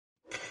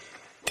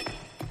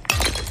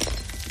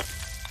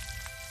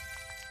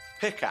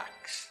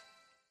Pickaxe.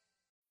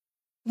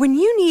 When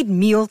you need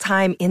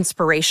mealtime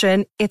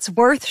inspiration, it's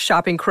worth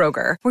shopping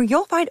Kroger, where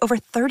you'll find over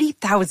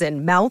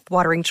 30,000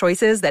 mouth-watering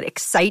choices that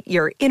excite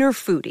your inner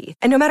foodie.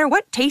 And no matter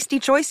what tasty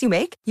choice you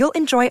make, you'll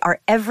enjoy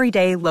our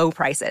everyday low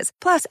prices,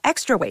 plus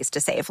extra ways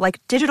to save,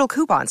 like digital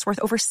coupons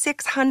worth over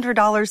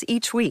 $600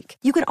 each week.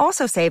 You can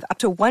also save up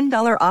to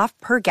 $1 off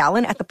per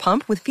gallon at the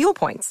pump with fuel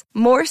points.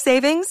 More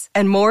savings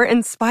and more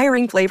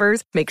inspiring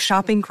flavors make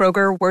shopping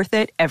Kroger worth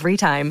it every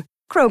time.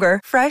 Kroger,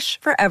 fresh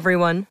for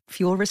everyone.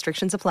 Fuel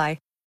restrictions apply.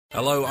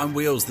 Hello, I'm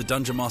Wheels, the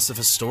Dungeon Master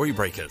for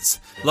Storybreakers.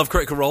 Love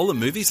Critical Role and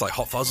movies like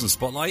Hot Fuzz and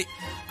Spotlight?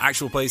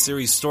 Actual play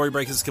series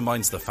Storybreakers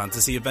combines the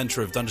fantasy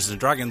adventure of Dungeons &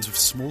 Dragons with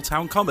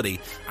small-town comedy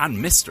and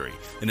mystery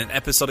in an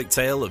episodic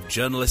tale of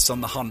journalists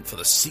on the hunt for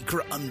the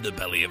secret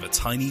underbelly of a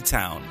tiny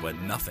town where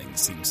nothing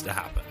seems to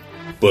happen.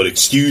 But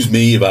excuse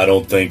me if I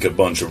don't think a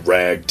bunch of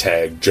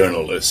ragtag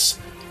journalists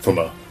from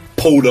a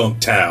podunk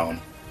town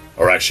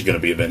are actually going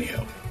to be of any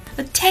help.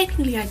 But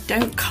technically I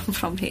don't come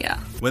from here.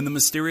 When the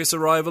mysterious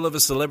arrival of a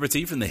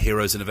celebrity from the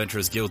Heroes and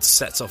Adventurers Guild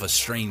sets off a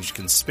strange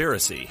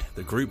conspiracy,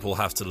 the group will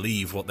have to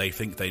leave what they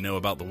think they know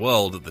about the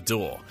world at the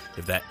door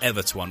if they're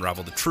ever to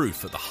unravel the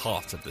truth at the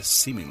heart of this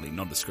seemingly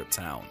nondescript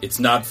town. It's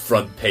not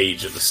front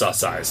page of the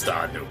Sussex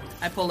Star News.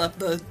 I pull up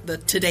the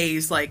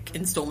today's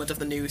installment of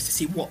the news to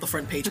see what the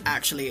front page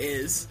actually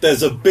is.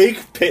 There's a big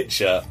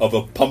picture of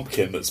a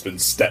pumpkin that's been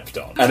stepped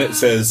on, and it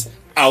says,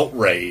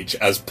 "Outrage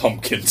as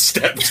pumpkin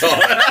stepped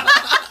on."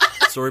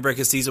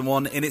 Storybreaker Season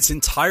 1 in its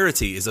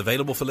entirety is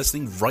available for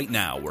listening right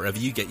now wherever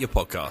you get your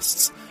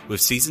podcasts, with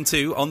Season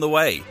 2 on the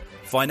way.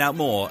 Find out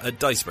more at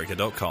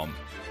dicebreaker.com.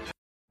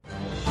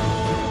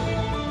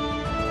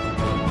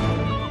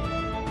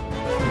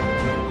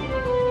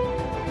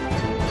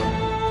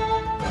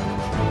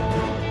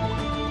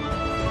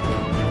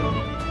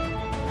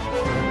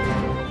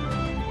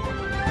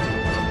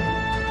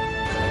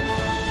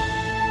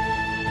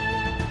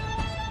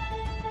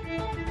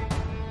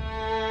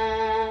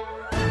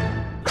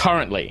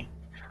 Currently,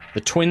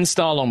 the Twin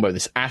Star Longbow,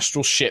 this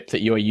astral ship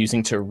that you are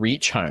using to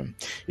reach home,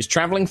 is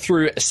traveling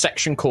through a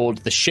section called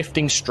the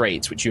Shifting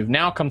Straits, which you have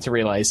now come to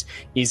realize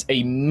is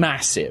a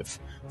massive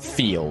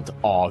field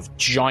of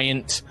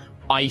giant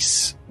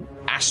ice,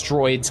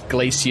 asteroids,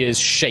 glaciers,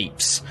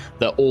 shapes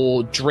that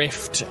all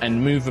drift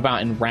and move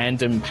about in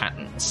random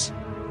patterns.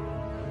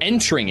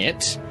 Entering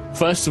it,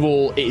 first of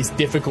all, it is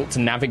difficult to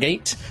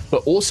navigate,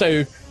 but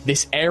also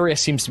this area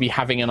seems to be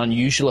having an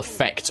unusual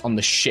effect on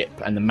the ship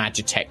and the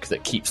magitech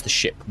that keeps the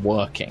ship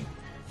working.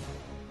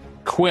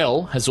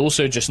 Quill has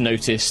also just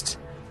noticed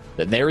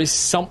that there is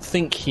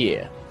something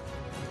here.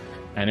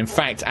 And in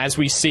fact, as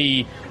we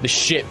see the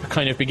ship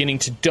kind of beginning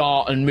to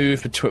dart and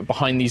move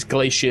behind these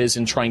glaciers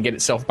and try and get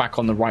itself back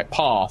on the right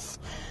path,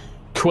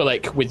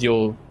 Quillic, with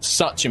your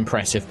such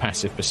impressive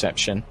passive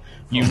perception,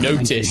 you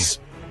notice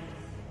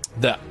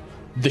that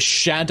the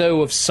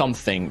shadow of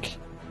something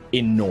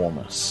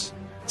enormous,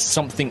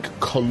 something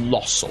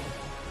colossal,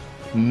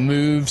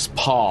 moves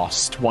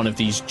past one of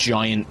these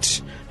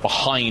giant,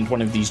 behind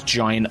one of these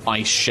giant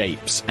ice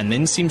shapes, and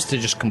then seems to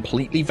just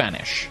completely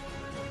vanish.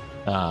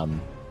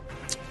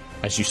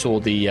 As you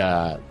saw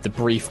the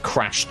brief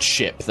crashed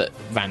ship that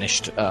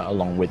vanished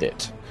along with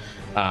it.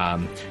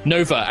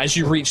 Nova, as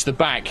you reach the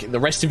back, the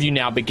rest of you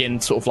now begin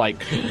sort of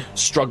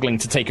struggling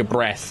to take a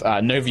breath.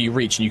 Nova, you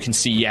reach and you can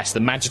see, yes, the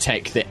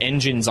Magitech, the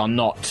engines are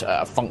not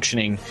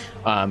functioning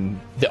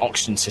the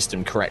oxygen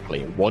system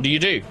correctly. What do you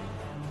do?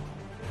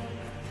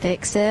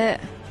 Fix it.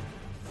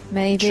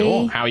 Maybe.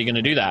 Sure. How are you going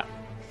to do that?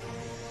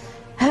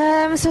 So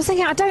I was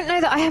thinking, I don't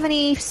know that I have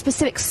any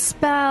specific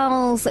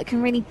spells that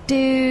can really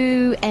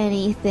do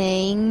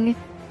anything.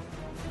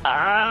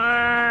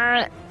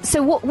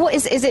 So what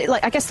is it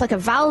I guess a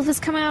valve has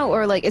come out,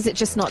 or is it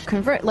just not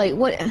convert?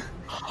 What?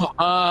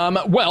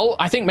 Well,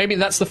 I think maybe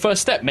that's the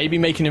first step. Maybe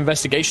make an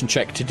investigation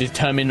check to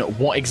determine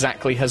what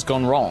exactly has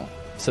gone wrong,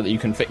 so that you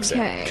can fix it.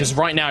 Because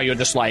right now you're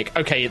just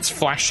okay, it's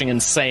flashing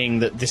and saying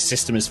that this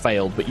system has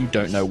failed, but you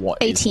don't know what.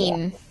 18.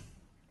 Is what.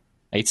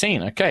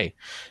 18, okay.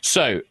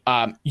 So,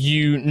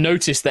 you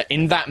notice that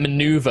in that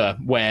maneuver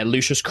where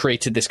Lucius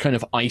created this kind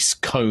of ice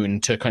cone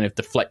to kind of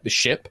deflect the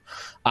ship,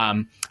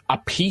 a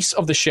piece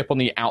of the ship on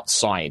the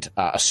outside,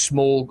 a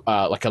small,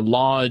 a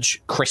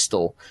large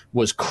crystal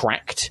was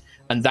cracked,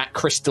 and that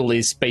crystal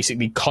is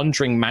basically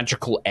conjuring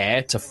magical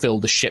air to fill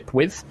the ship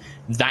with.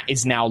 That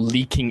is now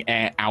leaking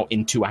air out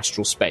into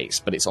astral space,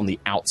 but it's on the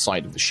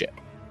outside of the ship.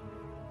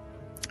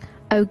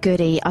 Oh,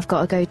 goody. I've got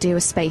to go do a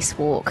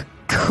spacewalk.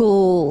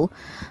 Cool.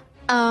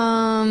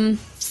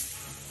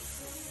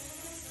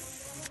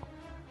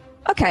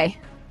 Okay.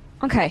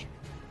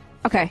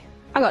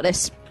 I got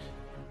this.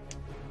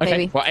 Okay.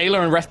 Maybe. Well,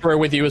 Ayla and Rethra are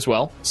with you as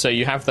well, so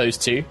you have those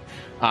two.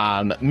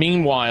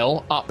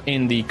 Meanwhile, up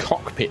in the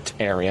cockpit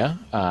area,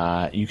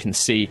 you can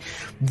see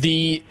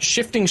the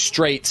Shifting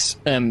Straits.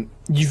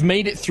 You've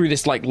made it through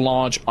this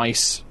large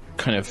ice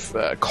kind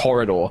of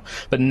corridor,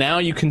 but now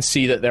you can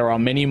see that there are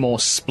many more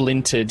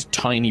splintered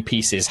tiny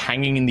pieces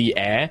hanging in the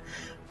air,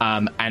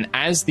 And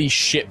as the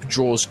ship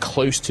draws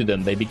close to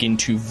them, they begin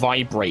to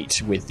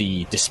vibrate with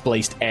the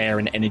displaced air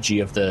and energy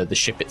of the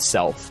ship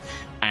itself.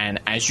 And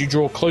as you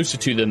draw closer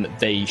to them,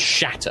 they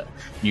shatter.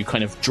 You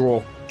kind of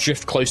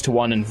drift close to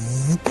one, and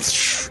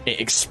it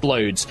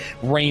explodes,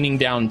 raining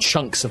down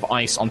chunks of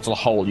ice onto the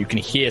hull. You can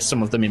hear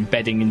some of them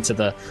embedding into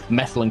the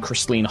metal and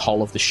crystalline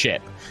hull of the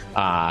ship.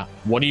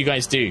 What do you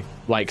guys do?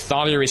 Like,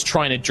 Thalia is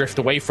trying to drift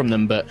away from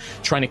them, but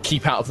trying to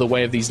keep out of the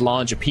way of these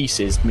larger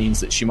pieces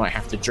means that she might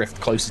have to drift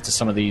closer to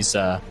some of these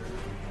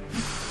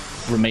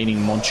remaining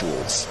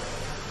modules.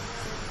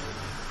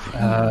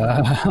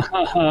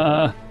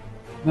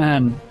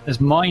 Man,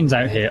 there's mines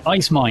out here.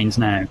 Ice mines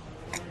now.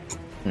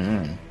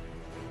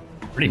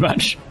 Pretty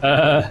much.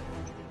 No.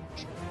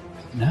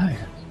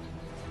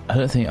 I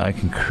don't think I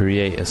can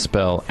create a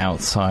spell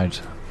outside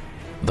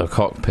the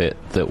cockpit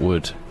that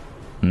would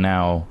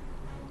now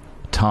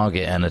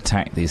target and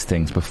attack these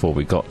things before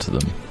we got to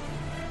them.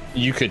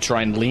 You could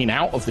try and lean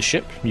out of the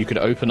ship. You could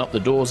open up the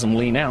doors and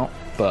lean out,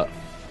 but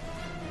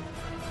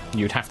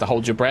you'd have to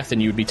hold your breath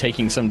and you would be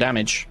taking some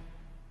damage.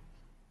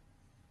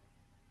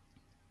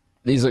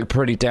 These look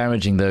pretty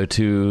damaging, though,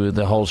 to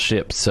the whole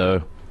ship,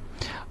 so...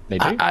 They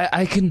do.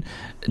 I can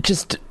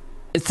just...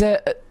 Is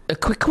there a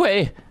quick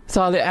way,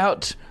 Thalia,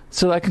 out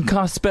so I can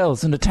cast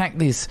spells and attack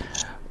these?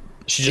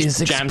 She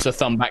just jams her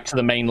thumb back to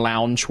the main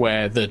lounge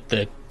where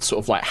the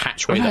sort of like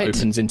hatchway that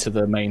opens into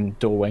the main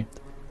doorway.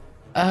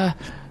 How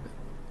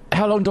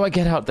long do I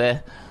get out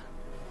there?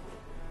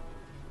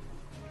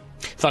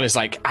 Thalia's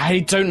like, I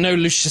don't know,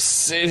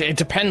 Lucius. It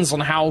depends on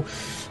how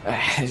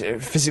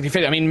physically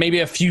fit. I mean, maybe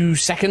a few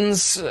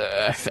seconds,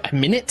 a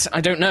minute?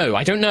 I don't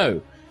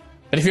know.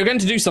 But if you're going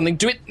to do something,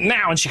 do it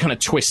now. And she kind of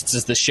twists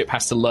as the ship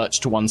has to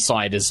lurch to one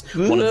side as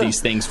one of these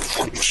things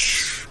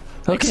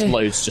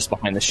explodes just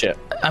behind the ship.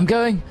 I'm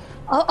going.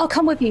 I'll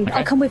come with you. Okay.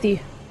 I'll come with you.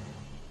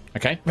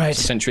 Okay. Right.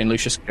 Sentry and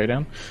Lucius go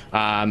down.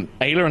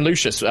 Ayla and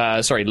Lucius.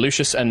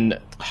 Lucius and...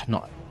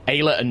 not...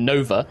 Ayla and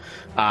Nova,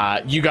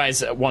 you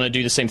guys want to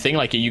do the same thing?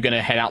 Like, are you going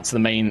to head out to the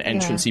main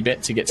entrancey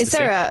bit to get to the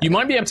thing? You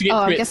might be able to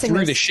get to it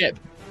through the ship,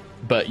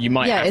 but you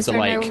might have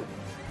to,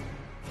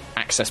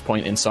 access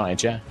point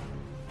inside,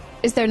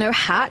 Is there no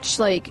hatch,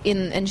 like,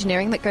 in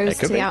engineering that goes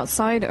to the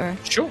outside, or...?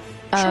 Sure.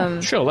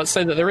 Let's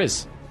say that there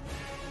is.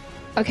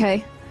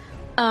 Okay.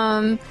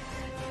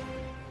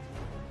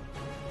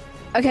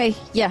 Okay,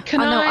 yeah.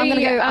 I'm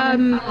gonna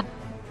go...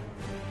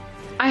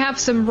 I have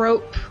some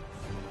rope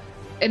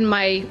in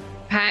my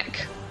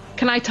pack.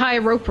 Can I tie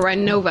a rope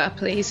around Nova,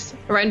 please?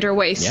 Around her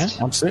waist? Yeah,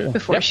 absolutely.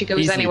 Before she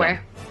goes anywhere.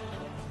 Done.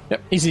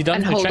 Yep, easy done.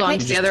 And hold on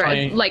to the other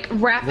end. Like,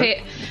 wrap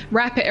it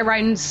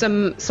around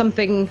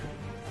something,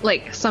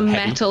 like some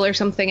heavy metal or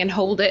something, and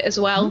hold it as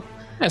well.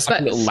 Yeah, it's like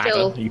a little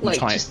ladder you can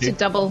tie it to. To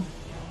double.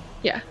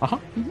 Yeah.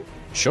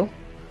 Sure.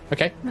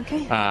 Okay.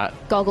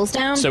 Goggles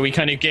down. So we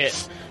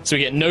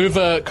get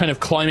Nova kind of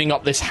climbing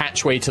up this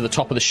hatchway to the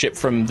top of the ship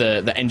from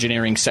the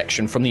engineering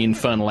section, from the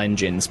infernal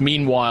engines.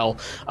 Meanwhile,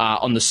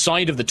 on the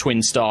side of the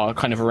Twin Star,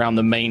 kind of around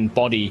the main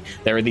body,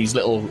 there are these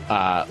little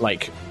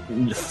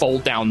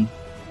fold down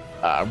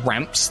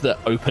ramps that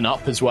open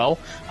up as well,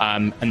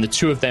 and the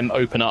two of them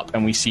open up,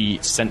 and we see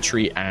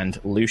Sentry and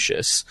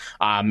Lucius.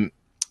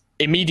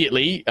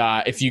 Immediately,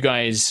 if you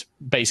guys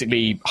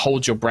basically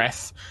hold your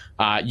breath,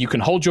 you can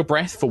hold your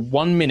breath for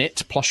 1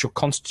 minute plus your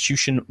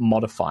Constitution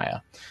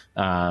modifier.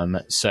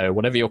 So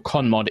whatever your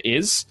con mod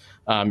is,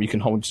 you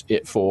can hold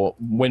it for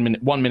 1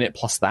 minute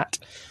plus that.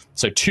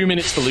 So 2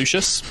 minutes for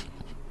Lucius.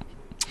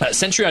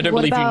 Sentry, I don't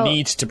believe you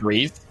need to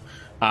breathe.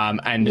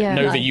 And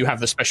Nova, you have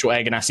the special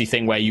Air Ganassi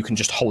thing where you can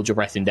just hold your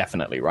breath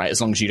indefinitely, right?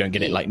 As long as you don't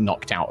get it like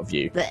knocked out of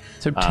you.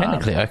 So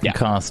technically, I can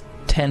cast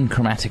 10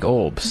 chromatic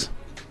orbs.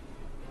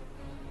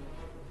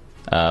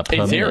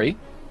 In theory,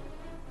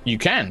 you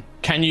can.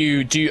 Can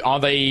you do? Do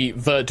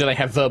they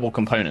have verbal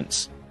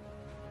components?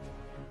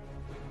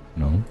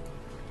 No.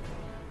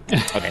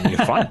 Okay,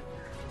 you're fine.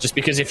 Just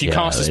because if you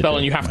cast a spell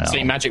and you have to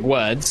say magic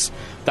words,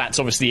 that's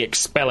obviously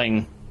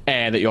expelling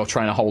air that you're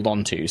trying to hold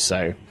on to.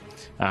 So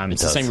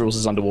it's the same rules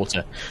as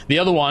underwater. The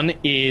other one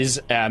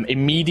is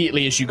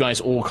immediately as you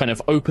guys all kind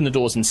of open the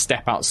doors and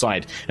step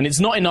outside, and it's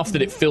not enough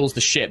that it fills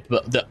the ship,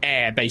 but the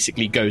air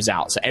basically goes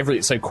out. So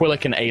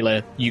Quillic and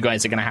Ayla, you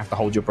guys are going to have to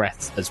hold your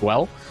breath as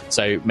well.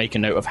 So make a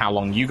note of how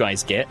long you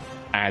guys get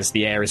as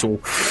the air is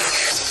all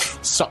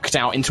sucked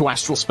out into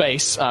astral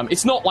space.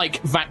 It's not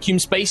like vacuum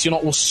space. You're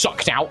not all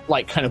sucked out,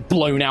 like kind of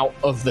blown out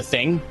of the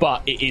thing,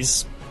 but it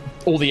is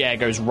all the air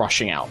goes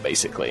rushing out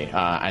basically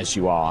as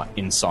you are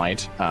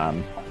inside.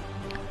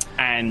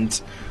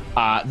 And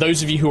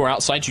those of you who are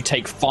outside, you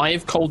take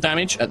 5 cold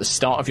damage at the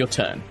start of your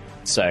turn.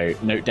 So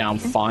note down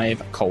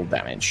 5 cold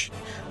damage.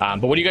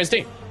 But what do you guys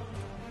do?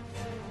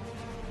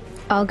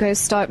 I'll go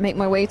make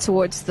my way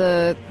towards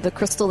the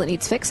crystal that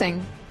needs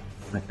fixing.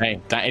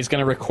 Okay, that is going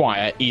to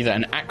require either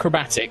an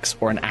acrobatics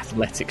or an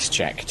athletics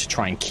check to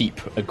try and keep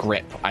a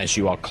grip as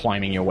you are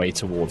climbing your way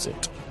towards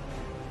it.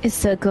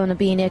 It's going to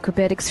be an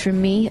acrobatics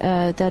from me.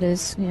 That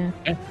is, yeah.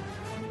 Okay.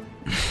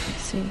 Let's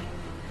see.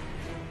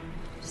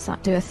 Does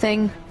that do a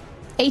thing?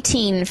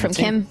 18 from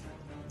 18. Kim.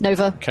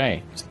 Nova.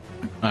 Okay.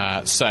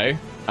 So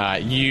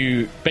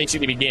you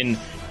basically begin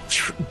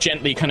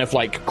gently kind of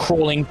like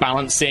crawling,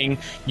 balancing.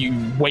 You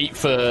wait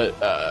for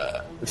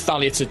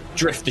Thalia to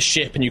drift the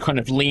ship, and you kind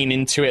of lean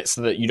into it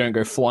so that you don't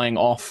go flying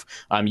off,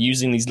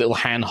 using these little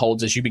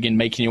handholds as you begin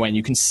making your way. And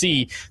you can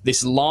see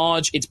this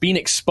large, it's been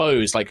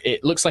exposed, like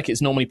it looks like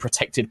it's normally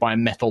protected by a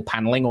metal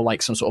paneling or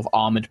like some sort of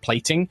armored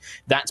plating.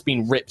 That's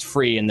been ripped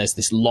free, and there's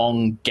this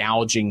long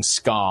gouging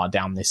scar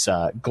down this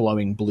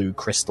glowing blue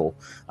crystal.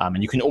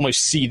 And you can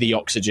almost see the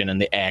oxygen and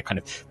the air kind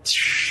of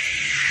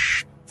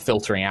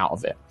filtering out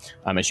of it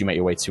as you make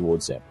your way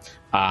towards it.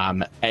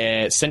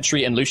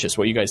 Sentry and Lucius,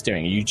 what are you guys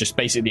doing? Are you just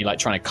basically like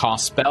trying to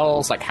cast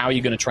spells? Like, how are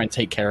you going to try and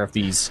take care of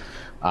these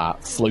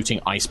floating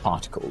ice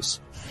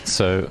particles?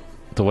 So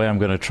the way I'm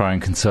going to try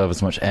and conserve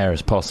as much air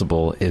as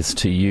possible is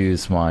to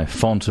use my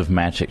font of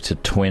magic to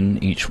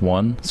twin each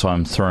one. So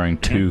I'm throwing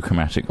 2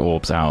 chromatic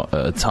orbs out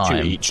at a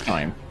time. 2 each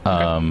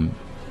time.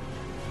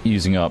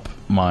 Using up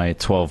my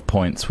 12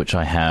 points, which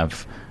I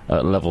have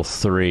at level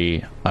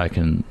 3. I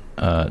can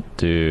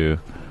do...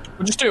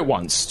 Well, just do it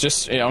once.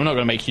 Just I'm not going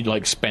to make you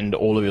like spend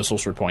all of your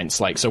sorcery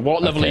points. Like, so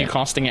what level are you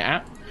casting it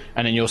at?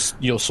 And then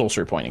you're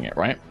sorcery pointing it,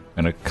 right?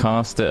 I'm going to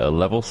cast it at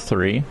level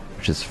 3,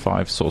 which is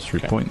 5 sorcery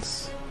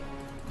points,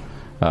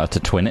 to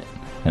twin it.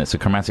 And it's a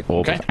chromatic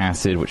orb of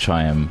acid, which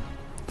I am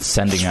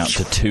sending out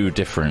to 2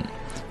 different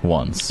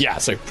ones. Yeah,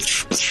 so...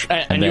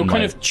 And you're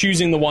kind of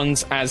choosing the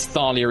ones as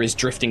Thalia is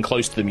drifting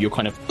close to them. You're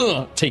kind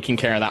of taking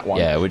care of that one.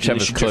 Yeah,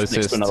 whichever's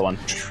closest to another one.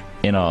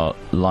 In our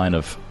line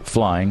of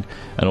flying.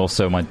 And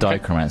also my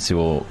dichromancy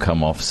will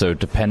come off. So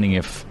depending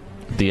if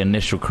the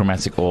initial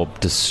chromatic orb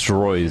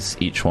destroys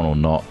each one or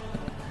not,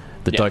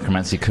 the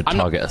dichromancy could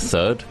target a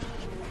third.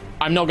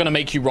 I'm not going to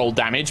make you roll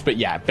damage, but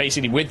yeah,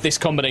 basically with this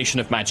combination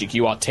of magic,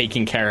 you are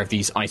taking care of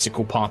these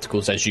icicle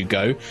particles as you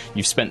go.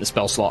 You've spent the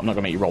spell slot. I'm not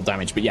going to make you roll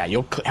damage, but yeah,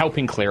 you're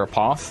helping clear a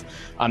path.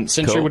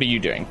 Sentry, what are you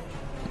doing?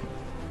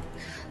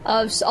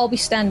 So I'll be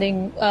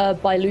standing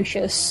by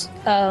Lucius,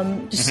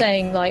 just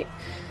saying, like,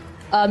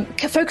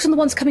 focus on the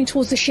ones coming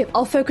towards the ship.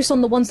 I'll focus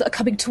on the ones that are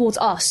coming towards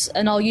us,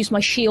 and I'll use my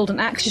shield and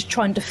axe to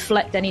try and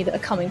deflect any that are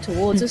coming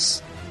towards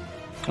us.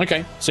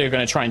 Okay, so you're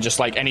going to try and just,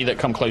 like, any that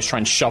come close, try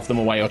and shove them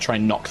away or try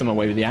and knock them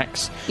away with the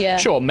axe? Yeah.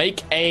 Sure,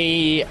 make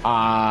a...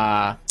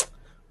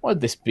 what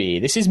would this be?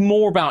 This is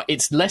more about...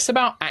 It's less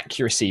about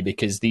accuracy,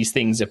 because these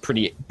things are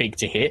pretty big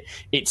to hit.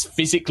 It's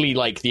physically,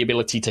 like, the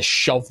ability to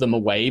shove them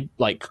away,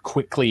 like,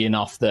 quickly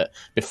enough that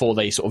before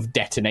they sort of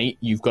detonate,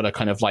 you've got to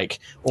kind of, like,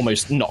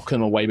 almost knock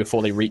them away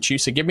before they reach you.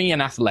 So give me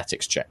an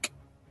athletics check.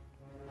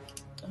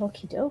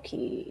 Okie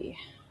dokie.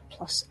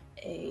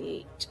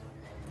 +8.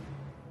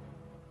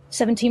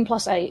 17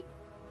 + 8.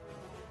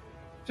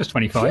 Just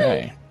 25.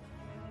 Okay.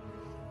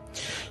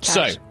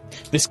 So,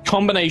 this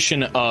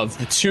combination of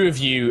the 2 of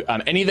you,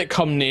 any that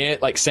come near,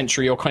 like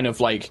Sentry, you're kind of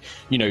like,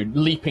 you know,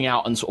 leaping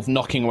out and sort of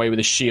knocking away with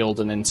a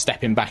shield and then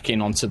stepping back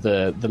in onto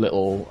the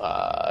little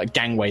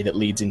gangway that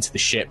leads into the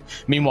ship.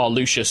 Meanwhile,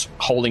 Lucius,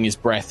 holding his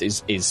breath,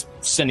 is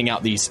sending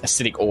out these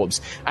acidic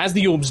orbs. As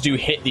the orbs do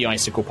hit the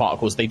icicle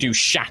particles, they do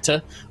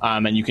shatter,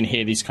 and you can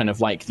hear these kind of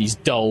like these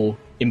dull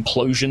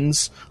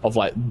implosions of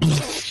like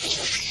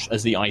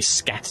as the ice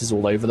scatters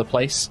all over the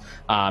place,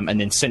 and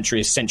then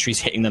sentries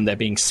hitting them, they're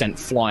being sent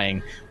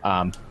flying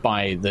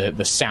by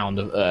the sound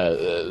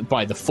of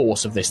by the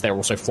force of this. They're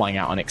also flying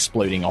out and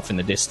exploding off in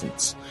the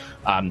distance.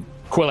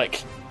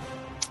 Quillic,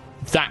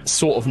 that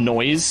sort of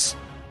noise,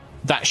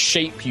 that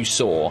shape you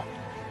saw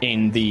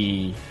in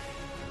the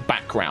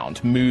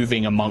background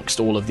moving amongst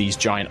all of these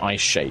giant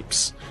ice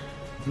shapes,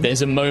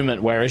 there's a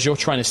moment where as you're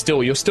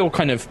still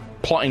kind of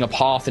plotting a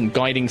path and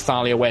guiding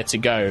Thalia where to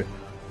go,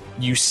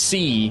 you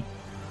see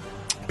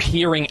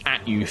peering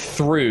at you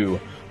through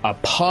a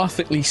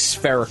perfectly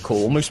spherical,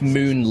 almost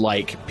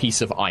moon-like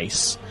piece of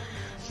ice.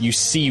 You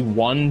see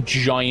one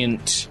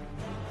giant,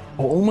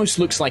 almost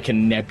looks like a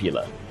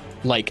nebula,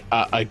 like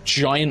a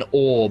giant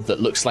orb that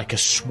looks like a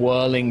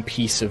swirling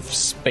piece of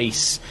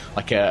space,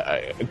 like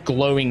a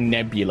glowing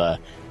nebula,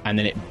 and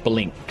then it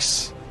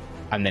blinks,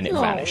 and then it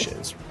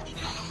vanishes.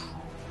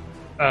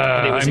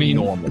 It was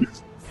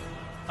enormous.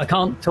 I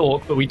can't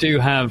talk, but we do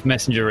have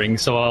messengering,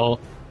 so I'll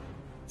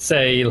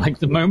say, like,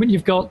 the moment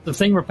you've got the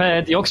thing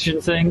repaired, the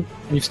oxygen thing,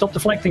 and you've stopped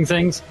deflecting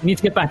things, you need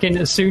to get back in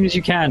as soon as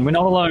you can. We're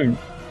not alone.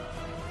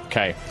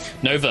 Okay.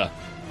 Nova,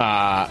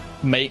 how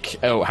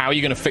are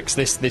you going to fix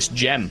this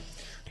gem?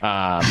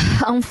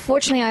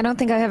 Unfortunately, I don't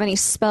think I have any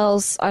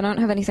spells. I don't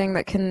have anything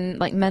that can,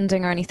 like,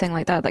 mending or anything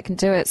like that can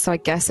do it, so I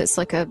guess it's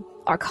like a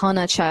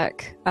Arcana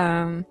check.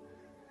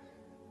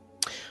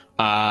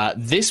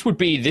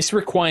 This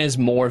requires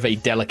more of a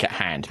delicate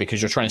hand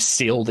because you're trying to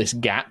seal this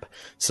gap.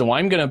 So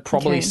I'm going to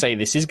probably say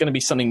this is going to be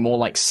something more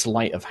like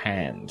sleight of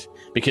hand,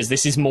 because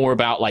this is more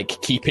about like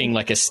keeping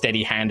like a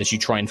steady hand as you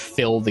try and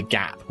fill the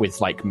gap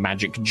with like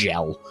magic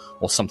gel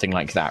or something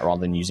like that,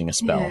 rather than using a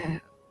spell. Yeah.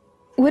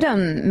 Would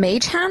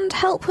mage hand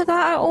help with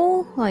that at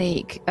all?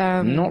 Like,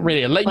 not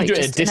really. I'll let you do it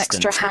at a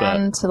distance. An extra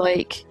hand to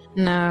like.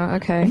 No,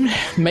 okay.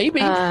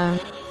 Maybe.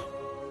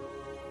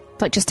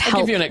 Like just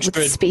help give you an extra,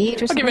 with speed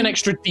or something? I'll give you an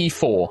extra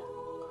D4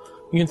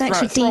 You can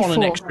Actually, throw on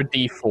an D4. extra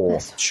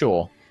D4.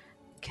 Sure.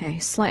 Okay,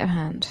 sleight of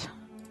hand.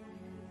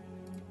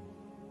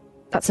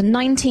 That's a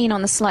 19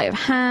 on the sleight of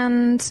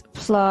hand,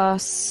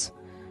 plus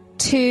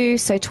 2,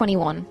 so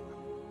 21.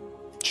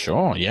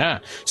 Sure, yeah.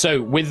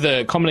 So with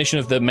the combination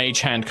of the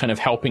mage hand kind of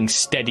helping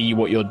steady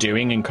what you're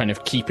doing and kind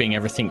of keeping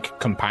everything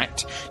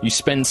compact, you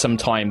spend some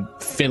time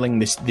filling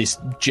this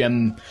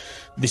gem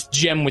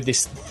with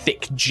this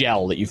thick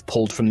gel that you've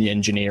pulled from the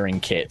engineering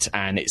kit,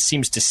 and it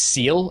seems to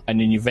seal, and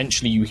then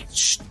eventually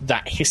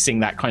that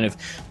hissing, that kind of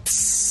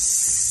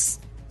stops,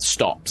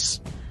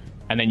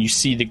 and then you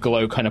see the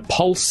glow kind of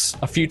pulse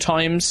a few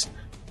times,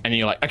 and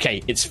you're like,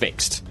 okay, it's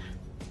fixed.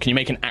 Can you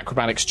make an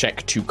acrobatics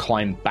check to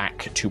climb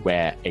back to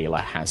where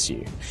Ayla has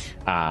you?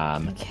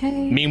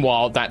 Okay.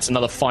 Meanwhile, that's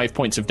another 5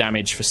 points of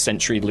damage for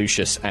Sentry,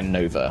 Lucius, and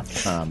Nova.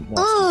 Whilst you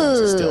guys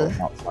are still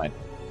outside.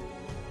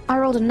 I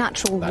rolled a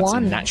natural That's a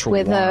 1 natural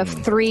with 1. a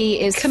 3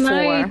 is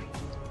 4.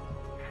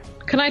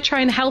 Can I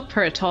try and help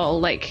her at all?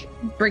 Like,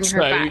 bring her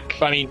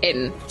back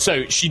in?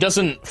 So she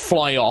doesn't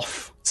fly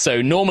off.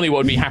 So normally what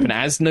would be happening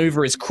as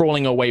Nova is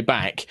crawling her way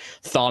back,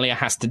 Thalia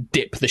has to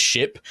dip the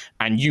ship,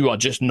 and you are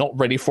just not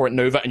ready for it,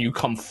 Nova, and you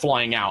come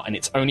flying out, and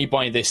it's only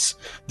by this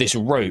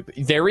rope.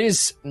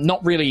 There's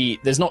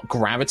not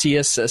gravity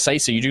as say,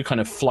 so you do kind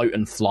of float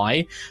and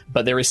fly,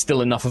 but there is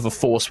still enough of a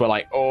force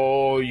where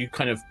you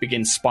kind of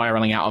begin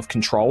spiraling out of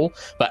control.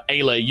 But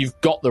Ayla,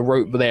 you've got the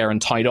rope there and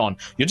tied on.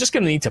 You're just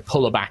going to need to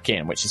pull her back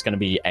in, which is going to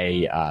be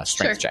a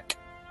strength check.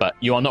 But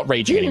you are not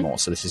raging anymore,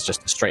 so this is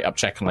just a straight up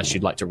check unless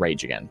you'd like to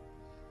rage again.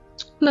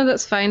 No,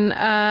 that's fine.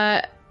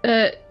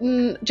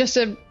 Just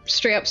a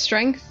straight up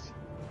strength.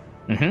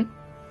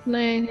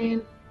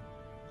 19.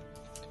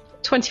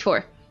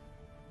 24.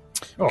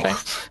 Okay.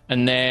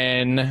 And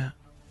then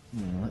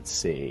let's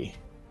see.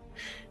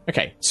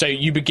 Okay, so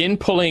you begin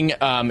pulling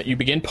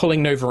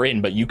Nova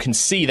in, but you can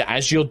see that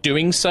as you're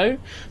doing so,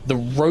 the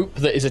rope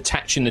that is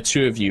attaching the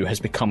two of you has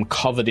become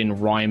covered in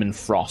rime and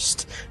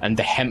frost, and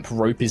the hemp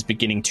rope is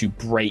beginning to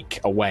break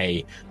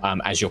away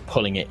as you're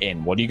pulling it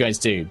in. What do you guys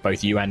do,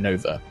 both you and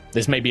Nova?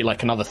 There's maybe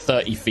another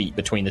 30 feet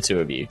between the two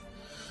of you.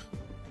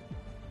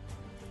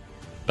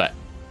 But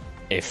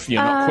if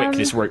you're not quick,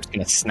 this rope's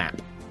going to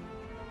snap.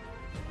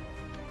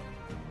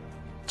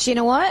 Do you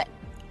know what?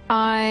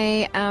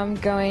 I am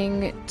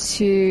going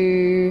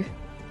to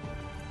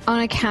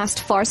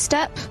cast Far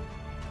Step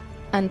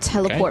and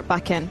teleport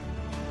back in.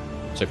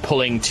 So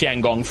pulling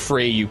Tiangong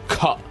free, you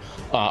cut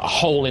a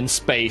hole in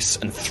space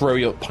and throw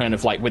your kind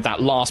of with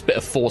that last bit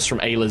of force from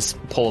Ayla's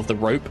pull of the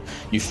rope,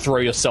 you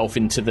throw yourself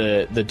into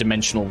the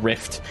dimensional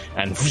rift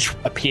and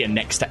appear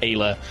next to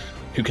Ayla,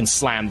 who can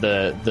slam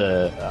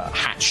the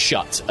hatch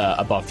shut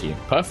above you.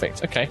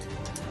 Perfect. Okay.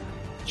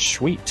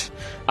 Sweet.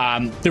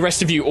 The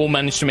rest of you all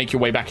manage to make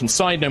your way back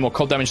inside. No more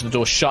cold damage. The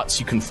door shuts.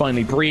 You can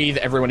finally breathe.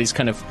 Everybody's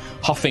kind of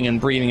huffing and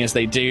breathing as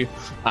they do.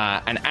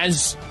 And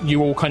as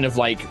you all kind of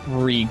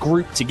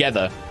regroup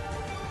together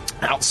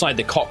outside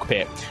the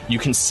cockpit, you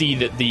can see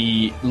that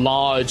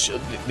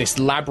this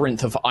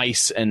labyrinth of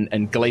ice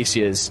and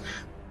glaciers,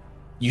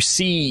 you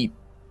see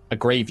a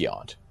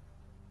graveyard.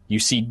 You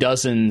see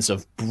dozens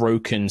of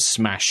broken,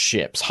 smashed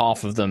ships.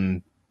 Half of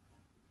them,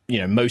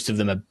 most of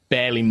them are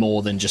barely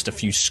more than just a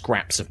few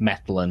scraps of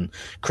metal and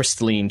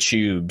crystalline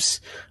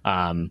tubes.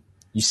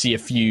 You see a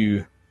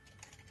few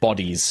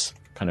bodies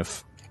kind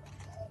of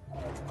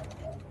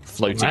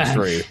floating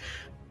through,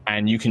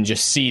 and you can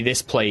just see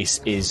this place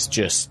is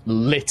just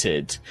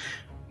littered.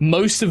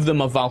 Most of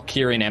them are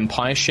Valkyrian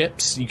Empire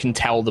ships. You can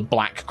tell the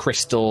black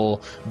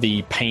crystal,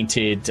 the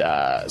painted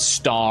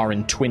star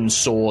and twin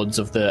swords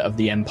of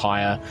the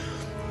Empire.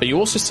 But you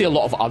also see a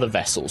lot of other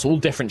vessels, all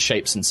different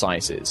shapes and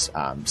sizes,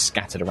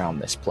 scattered around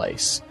this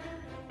place.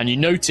 And you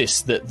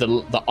notice that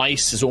the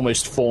ice has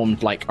almost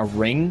formed like a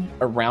ring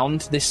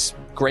around this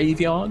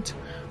graveyard.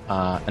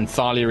 And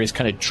Thalia is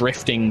kind of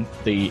drifting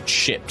the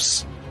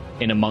ships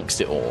in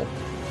amongst it all.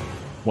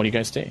 What do you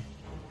guys do?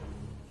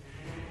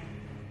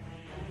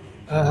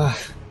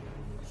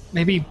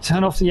 Maybe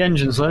turn off the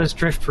engines, let us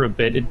drift for a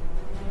bit.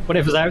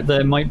 Whatever's out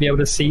there might be able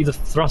to see the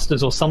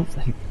thrusters or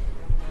something.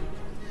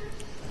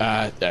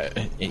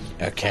 Okay.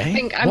 I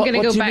think I'm going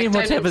to go back down.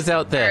 Whatever's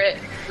out there?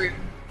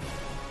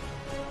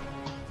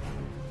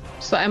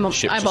 So I'm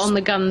on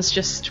the guns,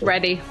 just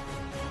ready.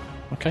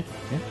 Okay.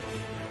 Yeah.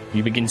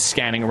 You begin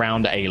scanning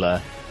around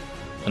Ayla,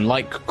 and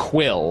like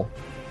Quill,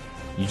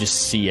 you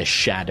just see a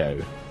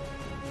shadow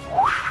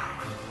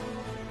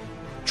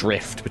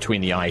drift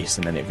between the ice,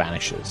 and then it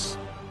vanishes.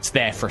 It's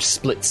there for a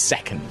split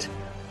second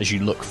as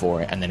you look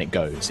for it, and then it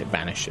goes. It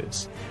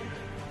vanishes.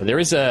 But there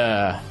is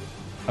a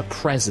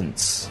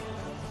presence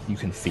you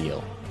can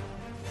feel.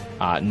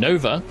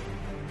 Nova,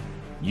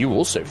 you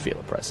also feel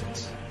a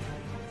presence.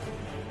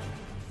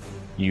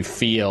 You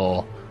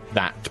feel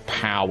that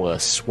power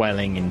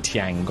swelling in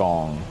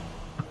Tiangong,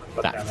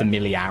 that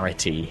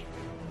familiarity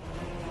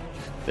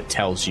that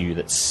tells you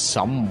that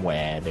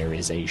somewhere there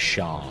is a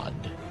shard.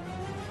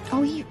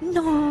 Oh,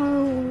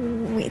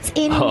 no, it's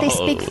in this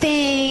big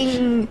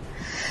thing.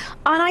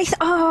 And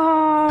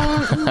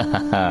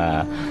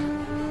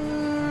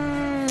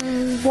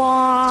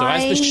Why?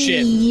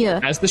 So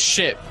as the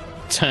ship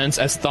turns,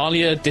 as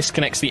Thalia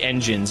disconnects the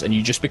engines, and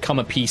you just become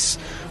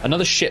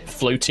another ship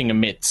floating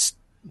amidst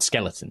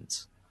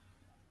skeletons,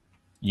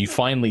 you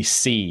finally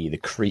see the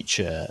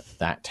creature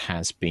that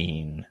has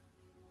been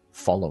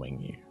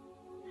following you.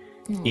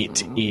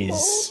 It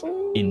is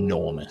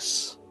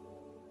enormous.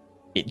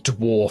 It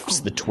dwarfs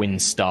the Twin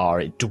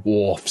Star. It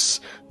dwarfs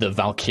the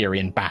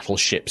Valkyrian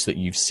battleships that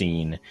you've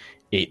seen.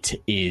 It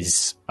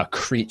is a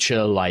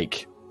creature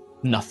like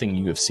nothing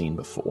you have seen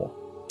before.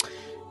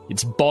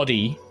 Its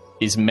body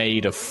is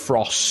made of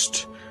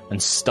frost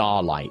and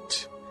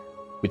starlight,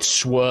 with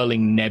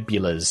swirling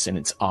nebulas in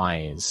its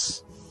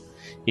eyes.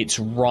 Its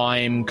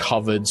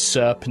rime-covered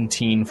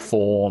serpentine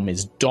form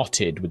is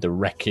dotted with the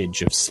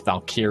wreckage of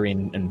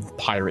Valkyrian and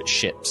pirate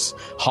ships,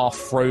 half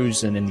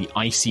frozen in the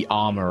icy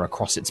armor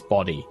across its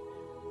body.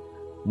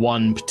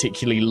 One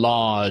particularly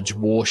large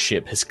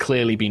warship has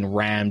clearly been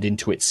rammed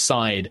into its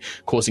side,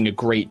 causing a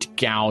great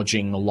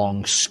gouging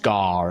long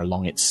scar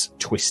along its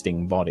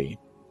twisting body.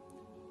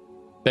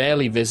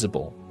 Barely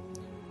visible,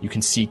 you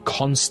can see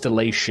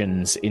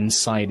constellations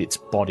inside its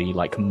body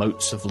like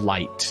motes of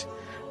light,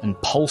 and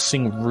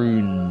pulsing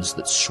runes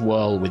that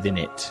swirl within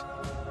it.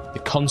 The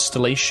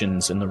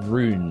constellations and the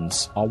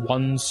runes are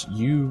ones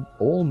you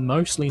all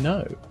mostly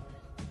know.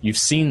 You've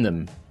seen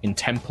them in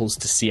temples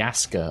to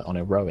Siaska on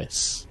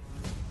Aerois.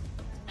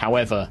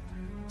 However,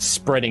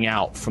 spreading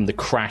out from the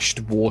crashed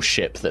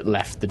warship that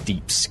left the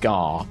deep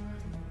scar,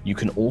 you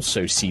can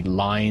also see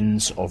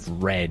lines of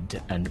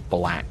red and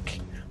black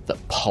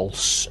that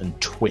pulse and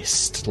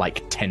twist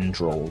like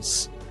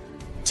tendrils,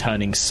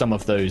 turning some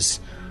of those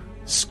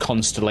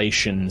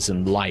constellations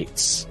and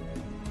lights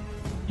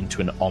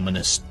into an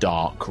ominous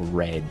dark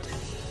red.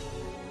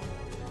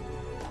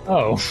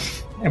 Oh,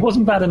 it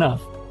wasn't bad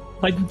enough.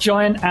 Like the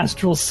giant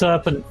astral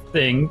serpent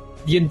thing,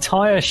 the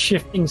entire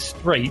shifting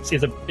Straits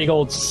is a big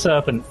old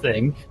serpent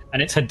thing,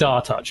 and it's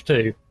Hadar touch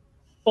too.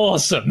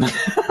 Awesome.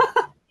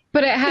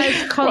 But it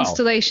has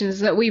constellations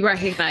that we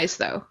recognize,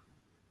 though.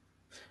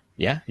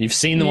 Yeah, you've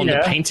seen them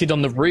painted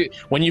on the roof.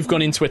 When you've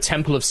gone into a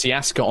temple of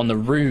Siaska, on the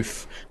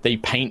roof, they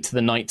paint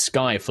the night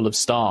sky full of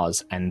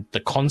stars, and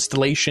the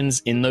constellations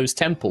in those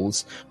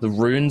temples, the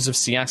runes of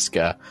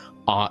Siaska,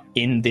 are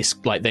in this,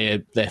 like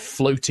they're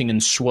floating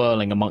and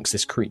swirling amongst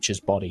this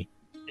creature's body.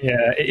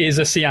 Yeah, it is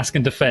a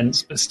Siaskan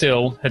defense, but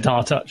still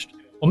Hadar touched.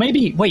 Or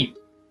maybe, wait,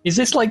 is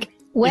this like...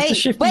 Wait,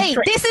 this is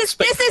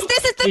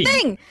the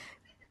thing!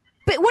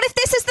 But what if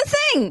this is the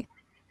thing?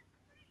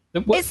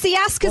 It's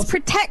Siaska's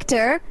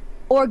protector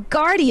or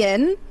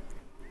guardian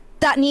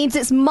that needs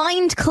its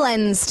mind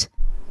cleansed.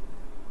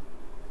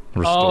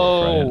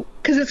 Oh,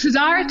 because it's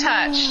Hadar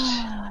touched.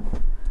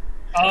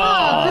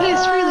 Oh, but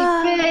it's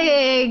really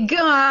big.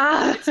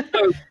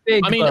 So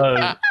big. I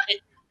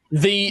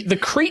mean, the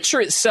creature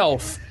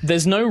itself,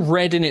 there's no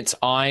red in its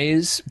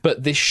eyes,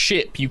 but this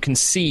ship, you can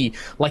see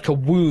like a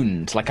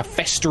wound, like a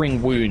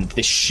festering wound.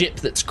 This ship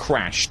that's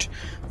crashed,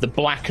 the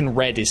black and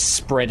red is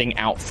spreading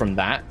out from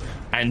that,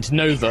 and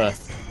Nova,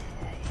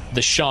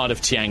 the shard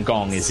of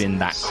Tiangong, is in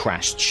that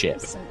crashed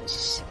ship.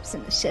 It's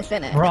in the ship,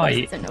 innit?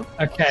 Right.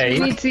 Okay.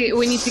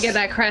 We need to get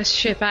that crashed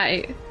ship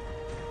out.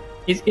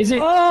 Is it?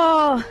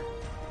 Oh.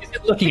 Is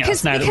it looking at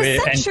us now that we're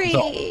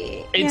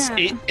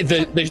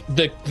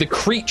the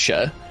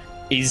creature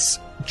is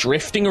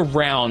drifting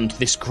around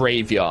this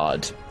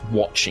graveyard,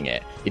 watching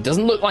it. It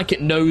doesn't look like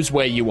it knows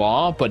where you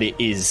are, but it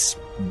is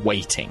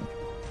waiting.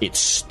 It's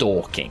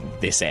stalking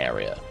this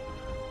area.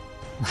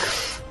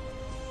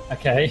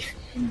 Okay.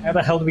 How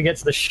the hell do we get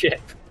to the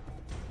ship?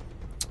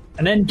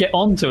 And then get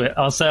onto it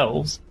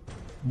ourselves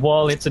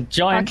while it's a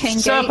giant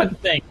serpent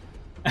thing.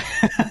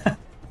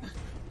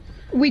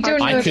 We don't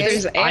know if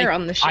there's air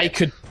on the ship. I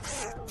could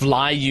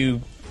fly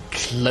you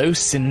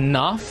close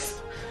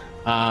enough.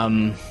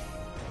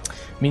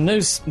 I mean,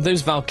 those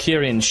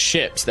Valkyrian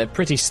ships, they're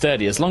pretty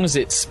sturdy. As long as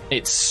it's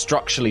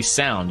structurally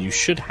sound, you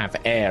should have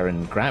air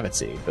and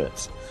gravity.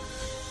 But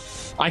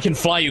I can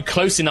fly you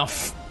close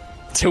enough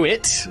to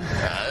it,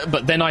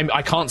 but then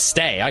I can't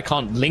stay. I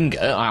can't linger.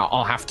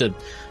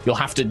 You'll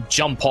have to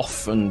jump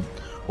off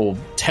or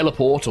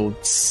teleport or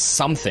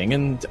something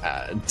and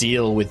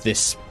deal with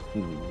this,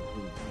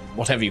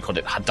 whatever you call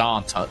it,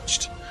 Hadar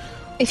touched.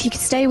 If you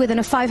could stay within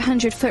a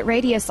 500-foot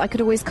radius, I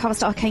could always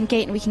cast Arcane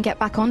Gate and we can get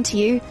back onto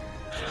you.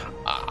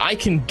 I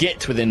can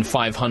get within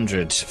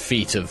 500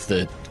 feet of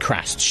the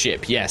crashed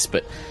ship, yes,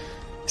 but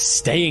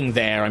staying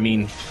there, I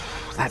mean,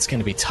 that's going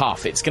to be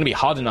tough. It's going to be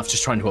hard enough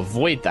just trying to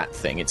avoid that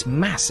thing. It's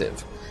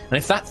massive. And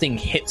if that thing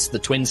hits the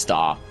Twin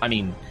Star, I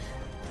mean,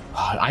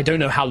 I don't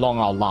know how long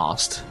I'll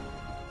last.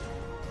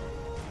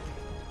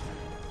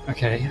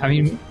 Okay, I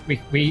mean,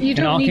 you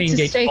don't need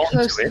to stay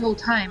close the whole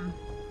time.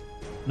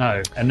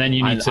 No, and then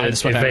you need to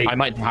evade. I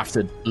might have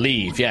to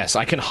leave, yes.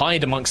 I can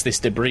hide amongst this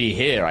debris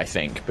here, I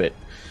think, but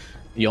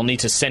you'll need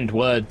to send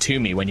word to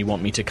me when you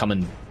want me to come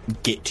and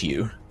get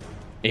you,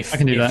 if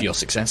you're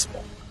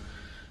successful.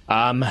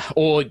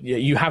 Or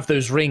you have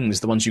those rings,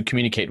 the ones you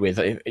communicate with.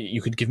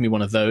 You could give me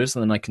one of those,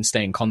 and then I can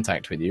stay in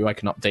contact with you. I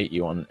can update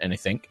you on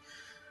anything.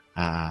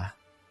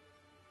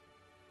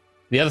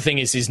 The other thing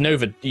is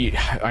Nova.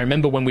 I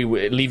remember when we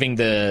were leaving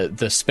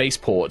the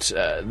spaceport,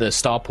 the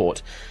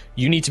starport.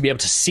 You need to be able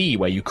to see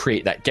where you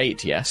create that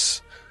gate.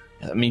 Yes,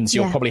 that means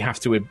you'll probably have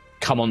to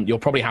come on. You'll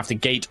probably have to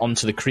gate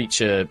onto the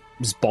creature's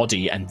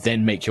body and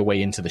then make your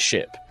way into the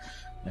ship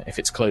if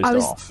it's closed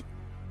off.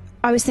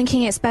 I was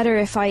thinking it's better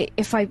if I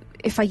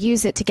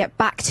use it to get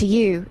back to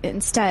you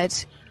instead.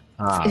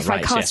 If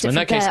I cast it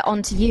from there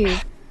onto you.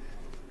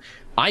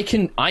 I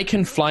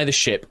can fly the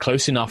ship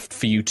close enough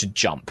for you to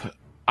jump.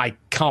 I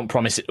can't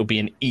promise it will be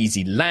an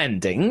easy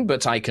landing,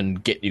 but I can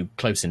get you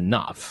close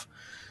enough.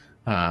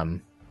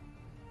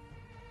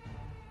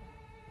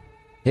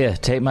 Here,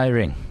 take my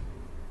ring.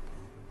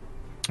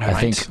 I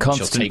think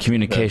constant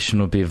communication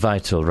will be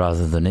vital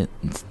rather than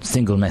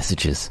single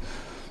messages.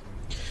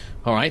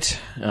 All right.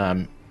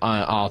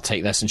 I'll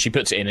take this. And she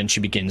puts it in and she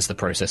begins the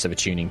process of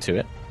attuning to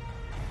it.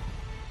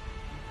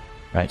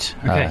 Right.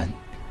 Okay.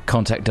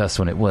 Contact us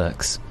when it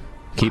works.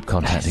 Keep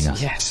contacting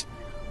us. Yes.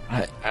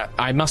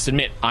 I must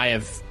admit,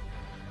 I've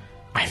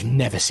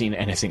never seen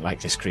anything like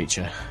this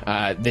creature.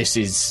 This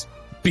is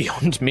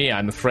beyond me,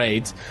 I'm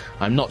afraid.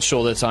 I'm not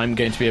sure that I'm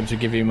going to be able to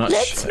give you much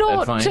advice.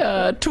 Let's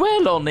not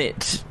dwell on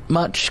it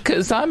much,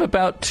 because I'm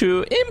about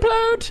to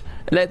implode.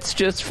 Let's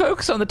just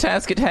focus on the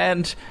task at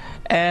hand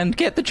and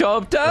get the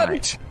job done.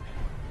 Right.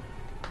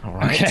 All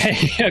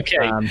right.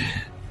 Okay.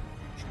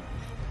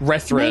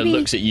 Rethra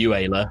looks at you,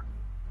 Ayla.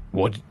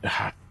 What?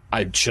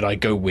 Should I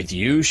go with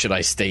you? Should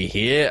I stay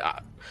here?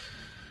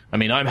 I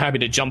mean, I'm happy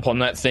to jump on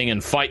that thing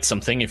and fight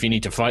something if you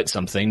need to fight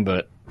something,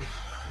 but...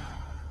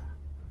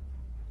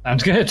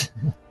 Sounds good.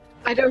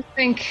 I don't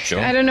think... Sure.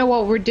 I don't know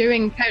what we're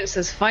doing counts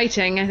as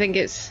fighting. I think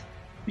it's...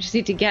 We just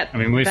need to get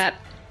we've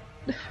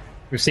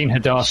seen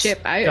Haddar's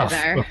ship out of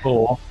there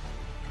before.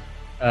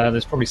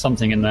 There's probably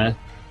something in there.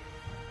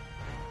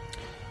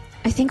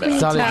 I think we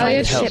need to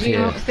help ship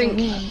here.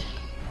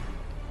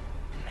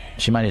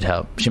 She might need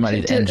help. She might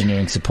need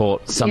engineering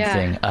support,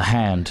 something, a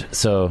hand.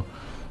 So,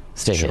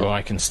 stay here. Sure,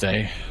 I can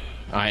stay.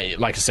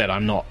 Like I said,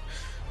 I'm not...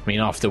 I mean,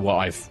 after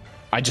what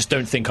I just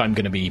don't think I'm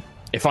going to be...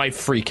 If I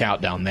freak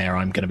out down there,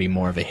 I'm going to be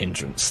more of a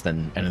hindrance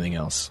than anything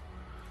else.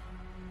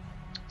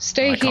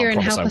 Stay here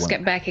and help us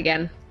get back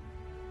again.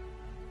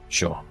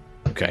 Sure.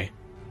 Okay.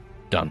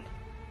 Done.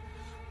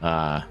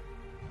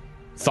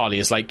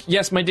 Thalia's like,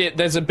 yes, my dear,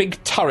 there's a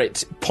big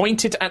turret.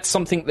 Point it at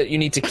something that you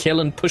need to kill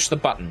and push the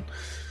button.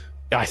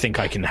 I think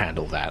I can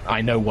handle that.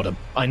 I know what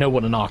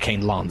an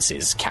arcane lance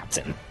is,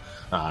 Captain.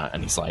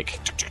 And he's like,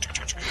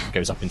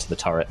 goes up into the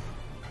turret.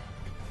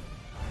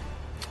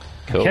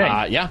 Cool.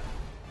 Okay. Yeah.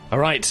 All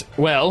right.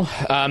 Well,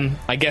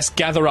 I guess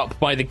gather up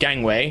by the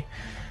gangway,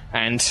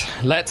 and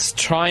let's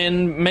try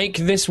and make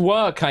this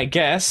work. I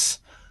guess.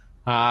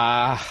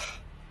 I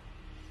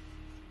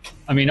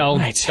mean, I'll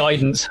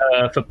guidance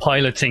her for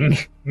piloting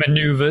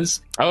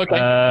maneuvers. Oh, okay.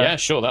 Yeah,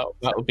 sure.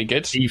 That would be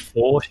good.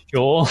 D4,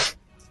 sure.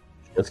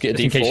 Let's get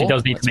a D4. In case she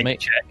does need to make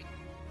a check.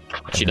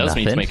 She does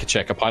need to make a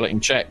check, a piloting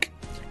check.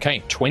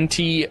 Okay,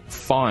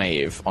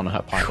 25 on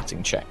her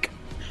piloting check.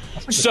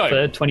 So,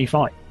 third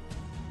 25.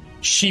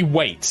 She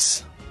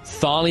waits.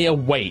 Thalia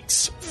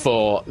waits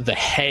for the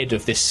head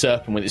of this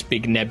serpent with its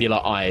big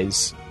nebula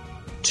eyes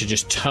to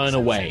just turn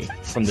away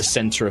from the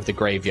center of the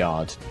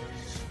graveyard.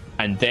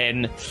 And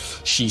then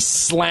she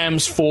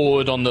slams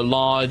forward on the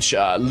large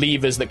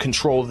levers that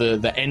control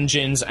the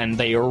engines, and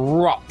they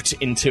erupt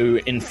into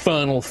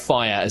infernal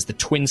fire as the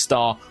Twin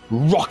Star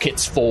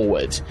rockets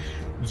forward.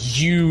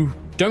 You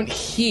don't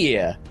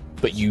hear,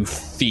 but you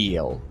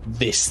feel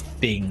this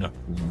thing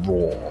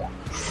roar.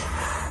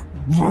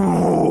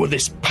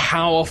 This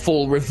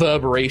powerful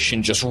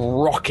reverberation just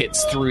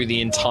rockets through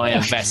the entire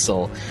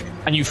vessel,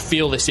 and you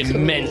feel this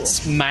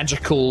immense,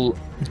 magical,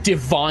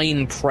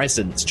 divine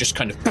presence just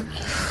kind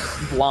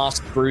of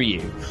blast through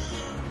you.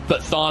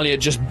 But Thalia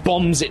just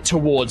bombs it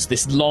towards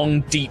this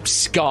long, deep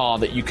scar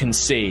that you can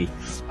see.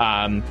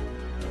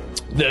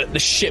 The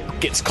ship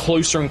gets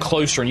closer and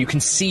closer, and you can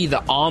see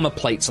the armor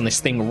plates on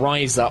this thing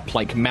rise up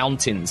like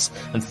mountains,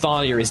 and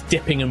Thalia is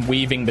dipping and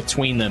weaving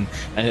between them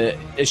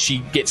as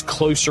she gets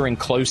closer and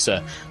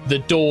closer. The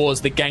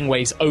doors, the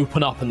gangways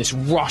open up, and this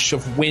rush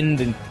of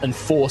wind and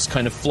force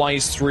kind of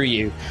flies through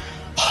you.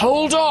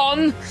 Hold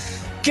on!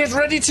 Get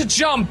ready to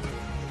jump!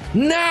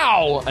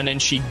 Now! And then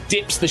she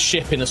dips the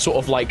ship in a sort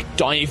of like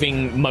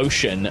diving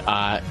motion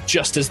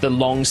just as the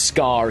long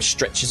scar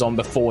stretches on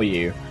before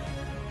you.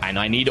 And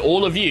I need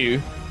all of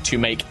you to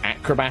make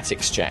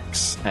acrobatics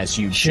checks as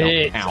you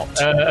jump out.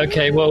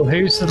 Okay, well,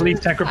 who's the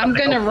least acrobatic? I'm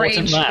going to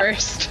rage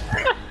first.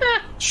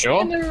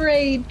 Sure. I'm going to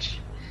rage.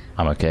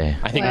 I'm okay.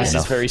 I think this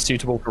is very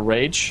suitable for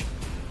rage.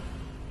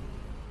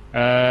 Do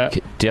you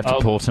have to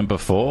portent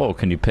before, or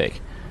can you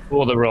pick?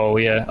 For the roll,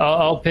 yeah.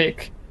 I'll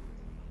pick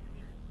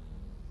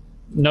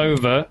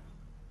Nova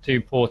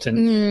to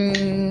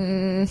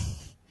portent.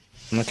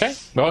 Okay,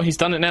 well, he's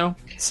done it now,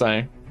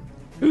 so...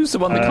 Who's the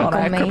one that can't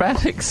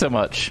acrobatics so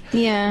much?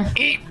 Yeah,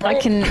 I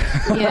can.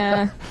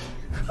 Yeah.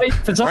 Wait,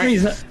 for some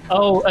reason.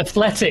 Oh,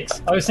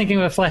 athletics. I was thinking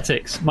of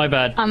athletics. My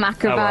bad. I'm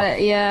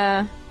acrobatic.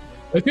 Yeah.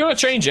 If you want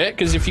to change it,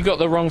 because if you got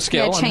the wrong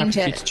skill, I'm happy for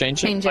you to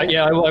change it.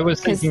 I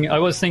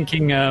was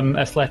thinking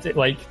athletic,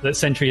 like that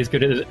Sentry is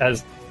good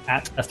as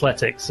at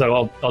athletics,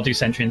 so I'll do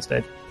Sentry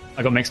instead.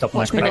 I got mixed up.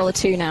 Watch me roll a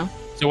 2 now.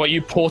 So what are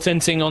you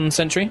portenting on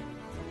Sentry?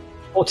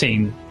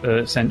 14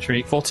 for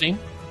Sentry. 14?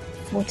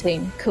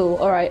 14. Cool.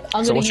 All right.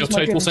 I'm So going what's to your use my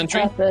total Driven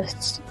Sentry?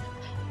 Purpose,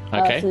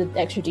 Okay. for the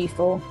extra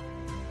D4.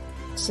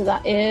 So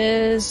that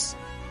is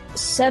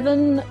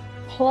 7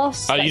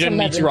 plus. Oh, you that's don't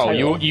need to 11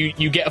 roll. total.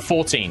 You get a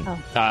 14.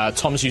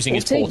 Tom's using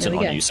his 14, portent there we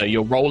on go. you, so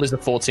your roll is a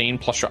 14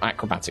 plus your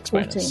acrobatics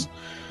 14. bonus.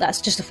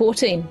 That's just a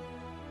 14. All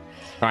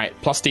right,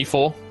 plus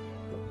D4.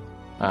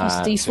 Plus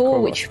So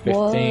D4, which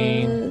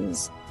 15.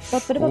 was.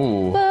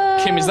 Ooh.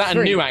 Kim, is that a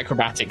 3. new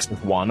acrobatics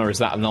with 1, or is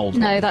that an old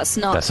one? No, that's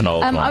not. That's an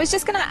old one. I was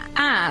just gonna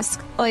ask,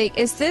 like,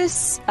 is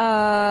this?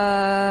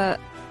 Oh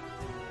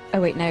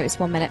wait, no, it's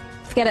 1 minute.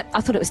 Forget it.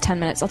 I thought it was 10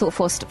 minutes. I thought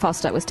fast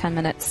start was 10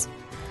 minutes.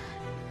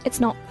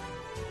 It's not.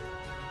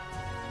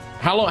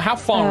 How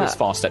far is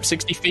fast step?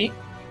 60 feet?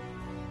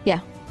 Yeah.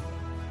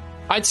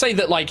 I'd say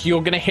that like you're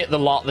going to hit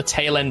the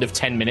tail end of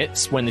 10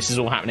 minutes when this is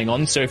all happening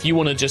on. So if you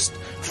want to just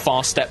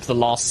fast step the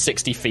last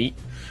 60 feet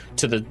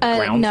to the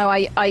ground. No,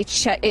 I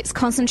checked. It's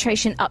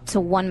concentration up to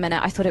 1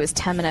 minute. I thought it was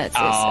 10 minutes.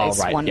 It's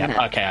right. 1 minute.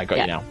 Okay, I got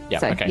you now. Yeah.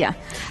 So, okay. Yeah.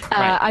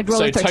 Right. I'd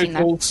roll a 13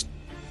 though.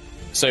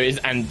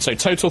 So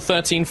total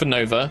 13 for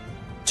Nova,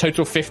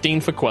 total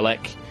 15 for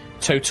Quillic,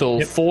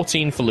 total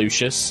 14 for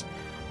Lucius,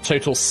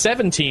 total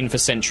 17 for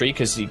Sentry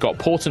because you got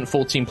Portent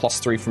 14 plus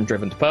 3 from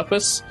Driven to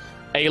Purpose.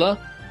 Ayla?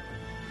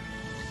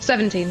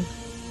 17.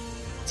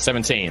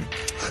 17.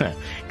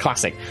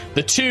 Classic.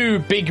 The 2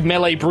 big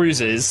melee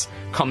bruises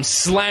come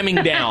slamming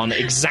down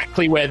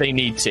exactly where they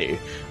need to.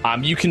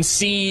 You can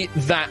see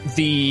that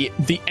the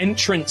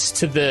entrance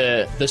to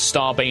the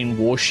Starbane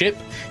warship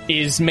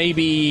is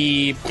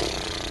maybe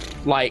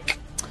like,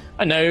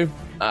 I don't know,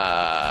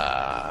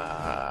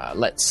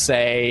 let's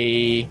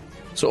say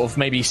sort of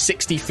maybe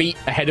 60 feet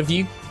ahead of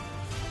you.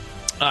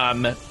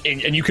 And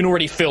you can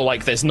already feel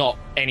like there's not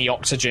any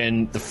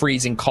oxygen, the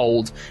freezing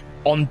cold.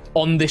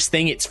 On this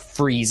thing, it's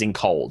freezing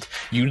cold.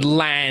 You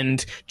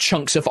land,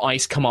 chunks of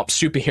ice come up,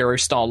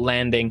 superhero-style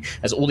landing,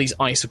 as all these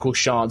icicle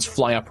shards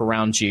fly up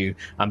around you,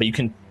 but you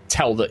can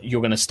tell that you're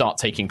going to start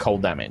taking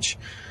cold damage.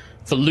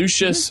 For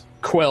Lucius,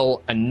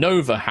 Quill, and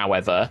Nova,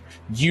 however,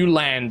 you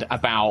land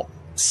about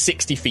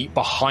 60 feet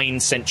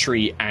behind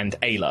Sentry and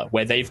Ayla,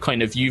 where they've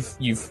kind of,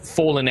 you've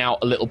fallen out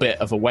a little bit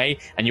of a way,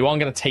 and you are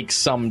going to take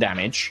some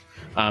damage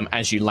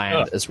as you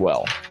land as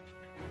well.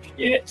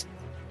 Shit.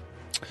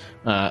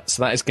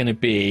 So that is going to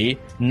be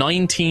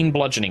 19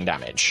 bludgeoning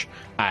damage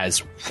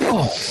as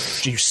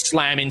you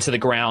slam into the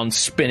ground,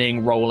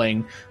 spinning,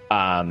 rolling,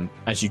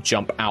 as you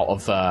jump out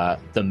of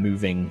the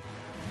moving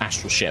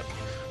astral ship.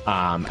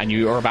 And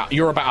you're about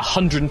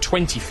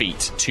 120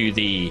 feet to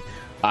the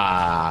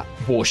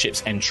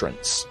warship's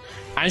entrance.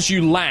 As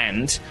you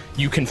land,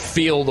 you can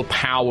feel the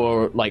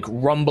power like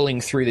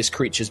rumbling through this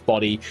creature's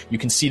body. You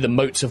can see the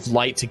motes of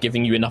light are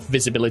giving you enough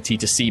visibility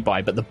to see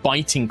by, but the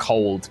biting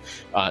cold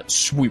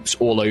swoops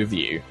all over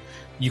you.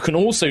 You can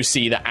also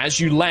see that as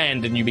you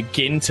land and you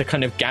begin to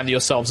kind of gather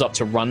yourselves up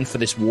to run for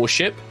this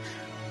warship,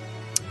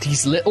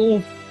 these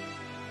little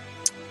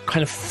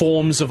kind of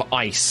forms of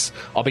ice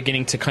are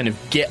beginning to kind of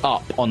get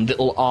up on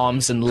little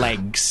arms and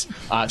legs,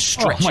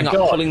 stretching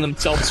up, pulling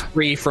themselves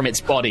free from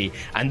its body.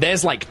 And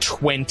there's like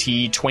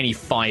 20,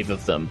 25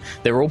 of them.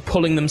 They're all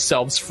pulling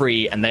themselves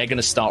free, and they're going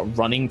to start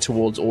running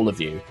towards all of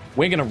you.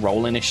 We're going to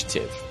roll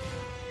initiative.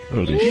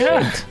 Holy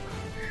shit.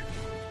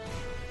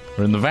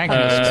 We're in the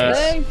vacuum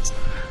space.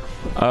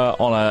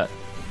 On a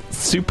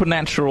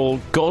supernatural,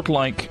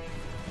 godlike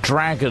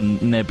dragon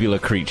nebula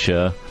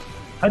creature.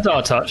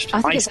 Hadar touched.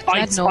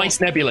 Ice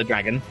Nebula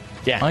Dragon.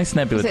 Yeah. Ice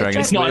Nebula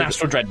Dragon. It's not an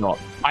Astral Dreadnought.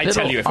 I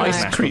tell you if it's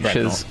an Astral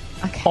creatures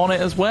Dreadnought. on it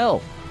as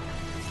well.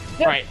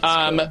 Yeah,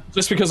 right,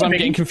 just because I'm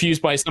getting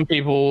confused by some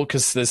people,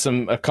 because there's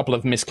a couple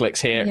of misclicks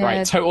here. Yeah,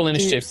 right, total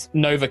initiative,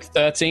 Nova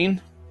 13.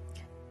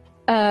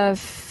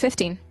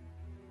 15.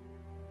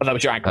 Oh, that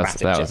was your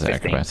acrobatics. That was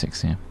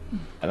acrobatics, yeah.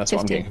 And that's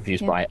what I'm getting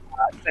confused by.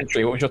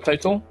 Sentry, what was your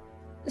total?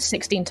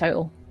 16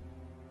 total.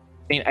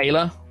 16,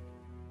 Ayla?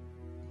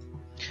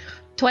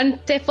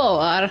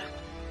 24.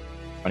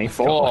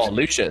 24,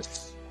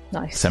 Lucius.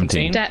 Nice.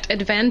 17. That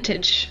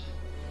advantage.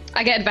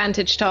 I get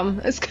advantage, Tom.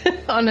 It's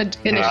on an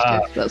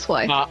initiative, that's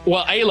why.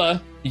 Well,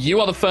 Ayla, you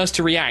are the first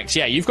to react.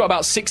 Yeah, you've got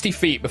about 60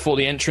 feet before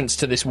the entrance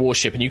to this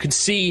warship, and you can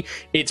see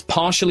it's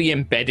partially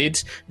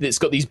embedded. It's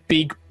got these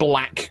big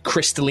black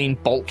crystalline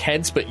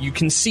bulkheads, but you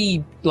can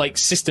see like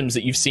systems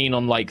that you've seen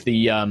on like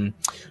the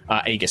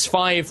Aegis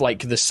 5,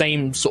 like the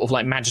same sort of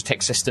like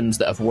Magitech systems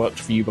that have worked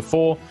for you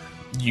before.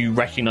 You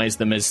recognize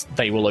them as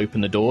they will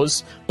open the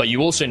doors, but you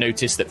also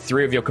notice that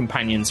 3 of your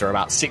companions are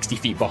about 60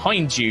 feet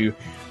behind you,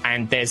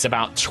 and there's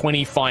about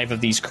 25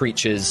 of these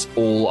creatures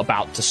all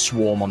about to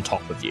swarm on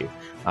top of you.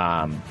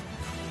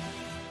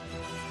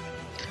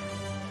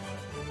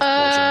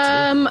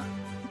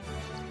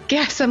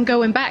 Guess I'm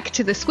going back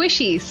to the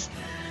squishies.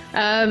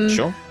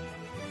 Sure.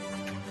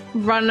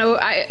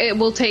 It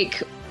will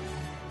take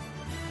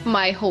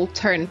my whole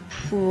turn,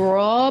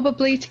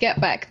 probably, to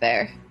get back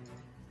there.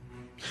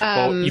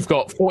 Well, you've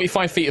got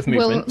 45 feet of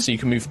movement, so you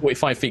can move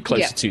 45 feet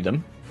closer to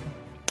them.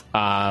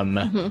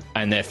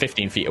 And they're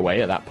 15 feet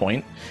away at that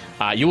point.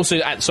 You also,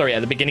 at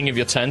the beginning of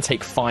your turn,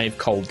 take 5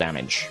 cold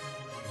damage.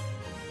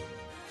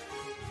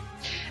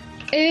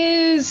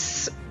 You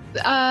said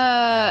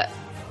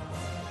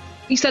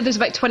there's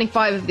about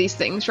 25 of these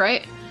things,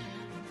 right?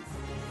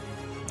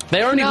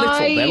 They're only little.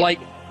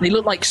 They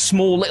look like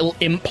small little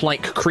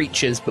imp-like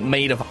creatures, but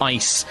made of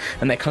ice,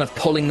 and they're kind of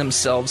pulling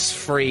themselves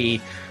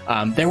free.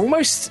 They're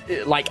almost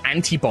like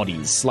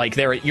antibodies. Like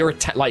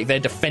they're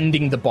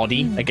defending the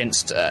body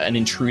against an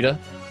intruder.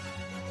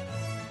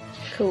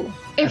 Cool.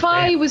 If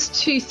I was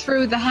to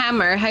throw the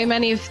hammer, how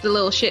many of the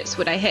little shits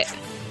would I hit?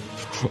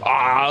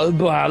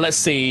 Let's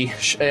see.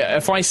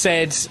 If I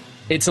said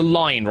it's a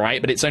line,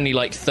 right? But it's only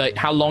like 30.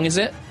 How long is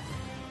it?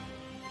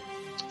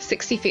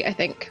 60 feet, I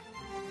think.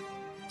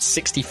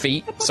 60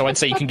 feet? So I'd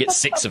say you can get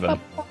 6 of them.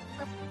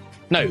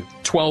 No,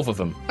 12 of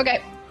them.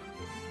 Okay.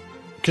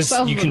 Because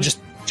you can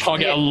just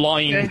target a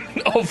line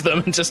of them,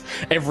 and just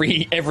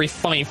every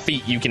 5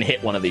 feet you can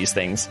hit one of these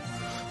things.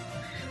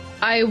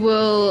 I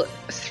will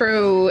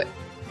throw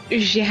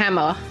the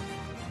hammer.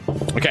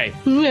 Okay,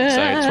 so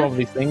 12 of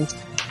these things.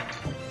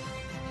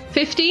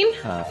 15?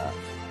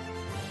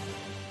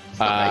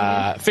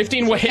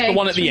 15 will hit the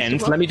one at the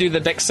end. Let me do the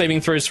dex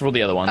saving throws for all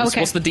the other ones. Okay.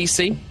 What's the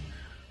DC?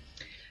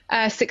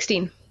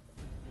 16.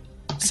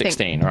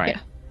 16, right. Yeah.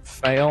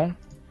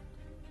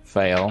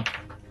 Fail.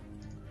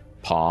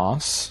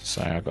 Pass.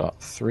 So I've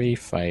got 3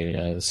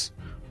 failures,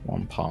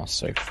 1 pass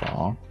so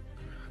far.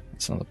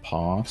 That's another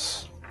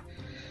pass.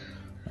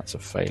 That's a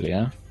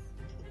failure.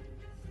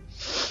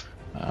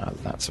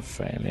 That's a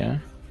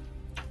failure.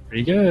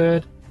 Pretty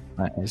good.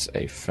 That is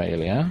a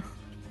failure.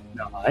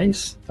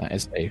 Nice. That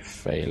is a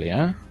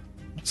failure.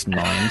 That's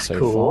 9 so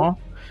Cool. far.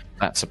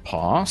 That's a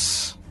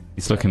pass.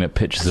 He's looking at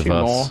pictures of 2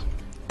 us. more.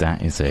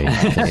 That is a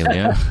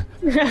failure.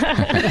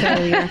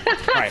 Failure.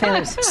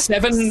 Right.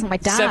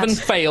 7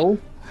 fail,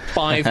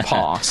 5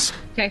 pass.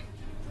 Okay.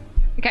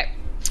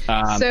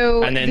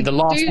 So and then the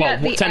last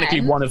one, technically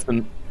end, one of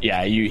them,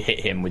 you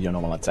hit him with your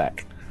normal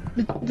attack.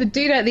 The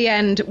dude at the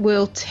end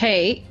will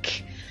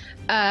take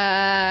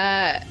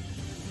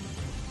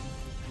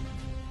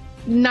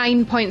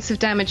 9 points of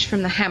damage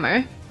from the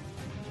hammer.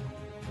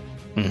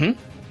 Mm-hmm.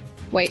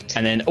 Wait.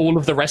 And then all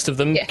of the rest of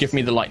them give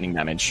me the lightning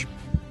damage.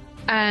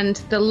 And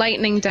the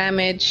lightning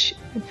damage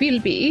will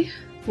be...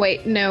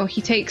 Wait, no,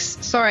 he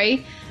takes...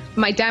 Sorry,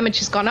 my damage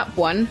has gone up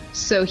 1,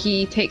 so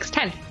he takes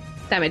 10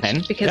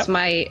 damage because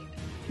my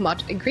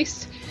mod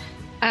increased.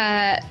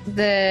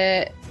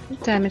 The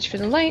damage for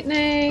the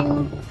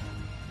lightning...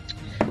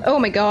 Oh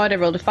my god, I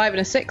rolled a 5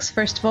 and a 6,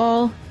 first of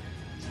all.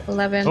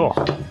 11,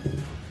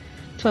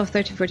 12,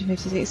 13, 14, 15,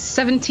 16,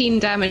 17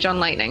 damage on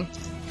lightning.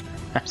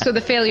 So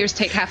the failures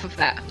take half of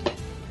that.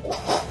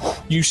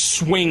 You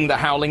swing the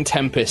Howling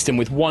Tempest, and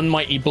with one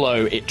mighty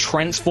blow, it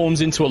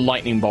transforms into a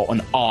lightning bolt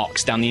and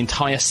arcs down the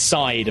entire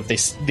side of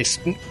this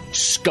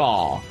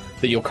scar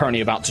that you're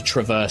currently about to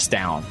traverse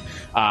down.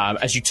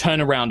 As you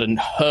turn around and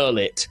hurl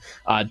it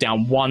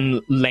down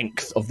one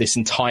length of this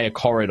entire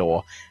corridor,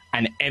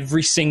 and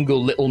every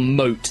single little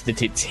moat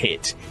that it's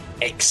hit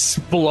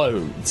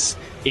explodes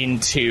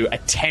into a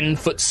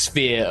 10-foot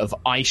sphere of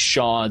ice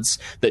shards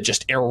that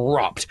just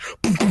erupt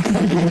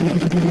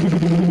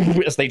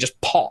as they just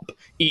pop,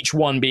 each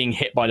one being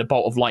hit by the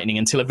bolt of lightning,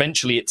 until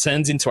eventually it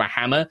turns into a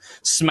hammer,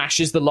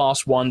 smashes the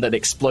last one that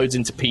explodes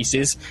into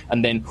pieces,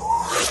 and then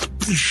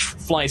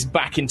flies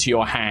back into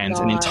your hand.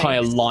 An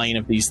entire line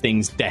of these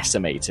things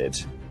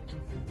decimated.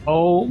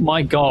 Oh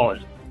my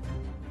god.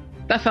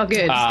 That felt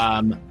good.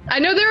 I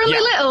know they're only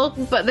little,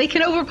 but they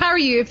can overpower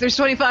you if there's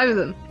 25 of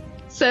them.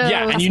 So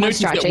and you notice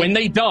that when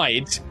they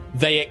died,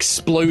 they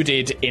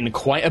exploded in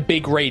quite a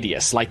big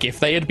radius. Like if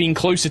they had been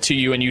closer to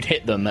you and you'd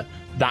hit them,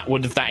 that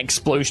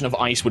explosion of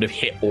ice would have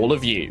hit all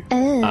of you.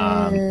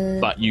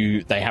 But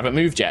they haven't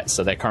moved yet,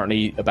 so they're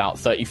currently about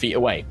 30 feet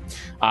away.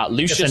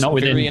 Lucius, not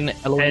within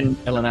Virion,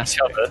 Elenas,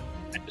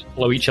 just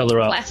blow each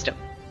other up. Blast them.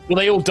 Well,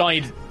 they all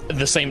died to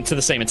the same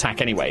attack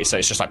anyway, so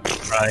it's just like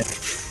right.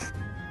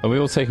 Are we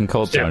all taking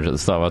cold damage at the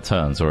start of our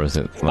turns, or is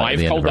it like 5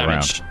 the end cold of a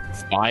damage?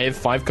 round?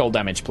 5 cold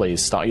damage,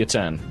 please. Start your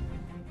turn.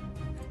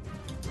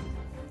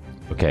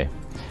 Okay.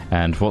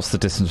 And what's the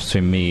distance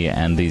between me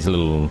and these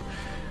little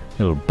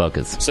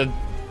buggers? So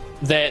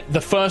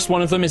the first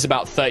one of them is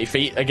about 30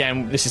 feet.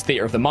 Again, this is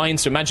Theatre of the Mind,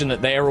 so imagine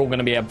that they're all going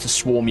to be able to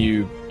swarm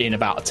you in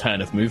about a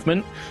turn of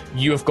movement.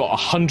 You have got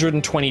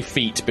 120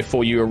 feet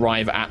before you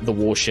arrive at the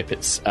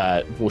warship's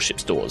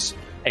doors.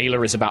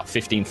 Ayla is about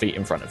 15 feet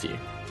in front of you.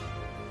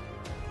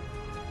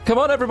 Come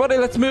on, everybody,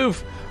 let's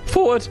move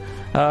forward.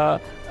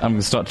 I'm going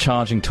to start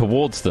charging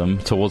towards them,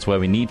 towards where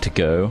we need to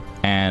go.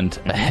 And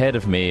ahead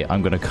of me,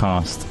 I'm going to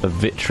cast a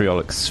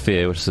vitriolic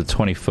sphere, which is a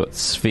 20-foot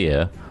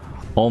sphere,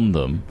 on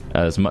them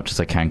as much as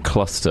I can.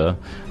 Cluster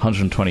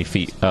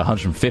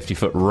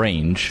 150-foot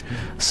range,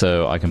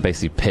 so I can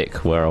basically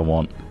pick where I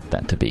want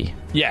that to be?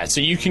 Yeah, so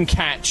you can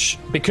catch,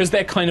 because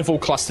they're kind of all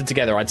clustered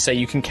together, I'd say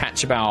you can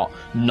catch about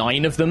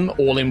 9 of them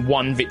all in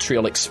one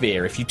vitriolic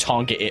sphere. If you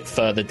target it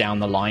further down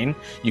the line,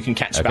 you can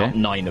catch about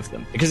 9 of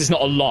them. Because it's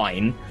not a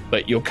line,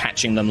 but you're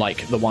catching them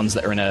like the ones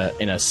that are in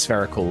a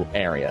spherical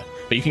area.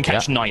 But you can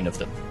catch 9 of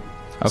them.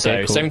 Okay, so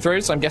cool. saving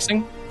throws, I'm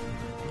guessing?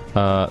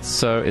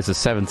 So it's a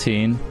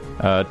 17.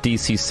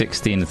 DC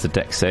 16 is the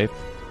dex save.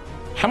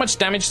 How much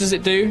damage does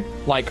it do,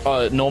 like,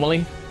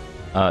 normally?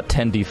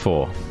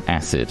 10d4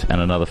 acid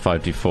and another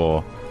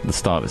 5d4 at the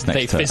start of its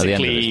next turn.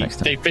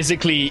 They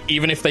physically,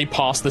 even if they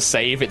pass the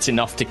save, it's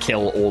enough to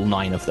kill all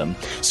 9 of them.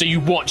 So you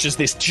watch as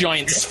this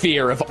giant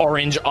sphere of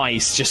orange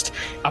ice just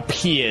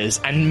appears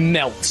and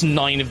melts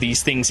 9 of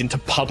these things into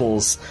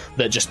puddles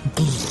that just,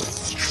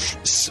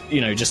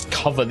 just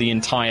cover the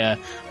entire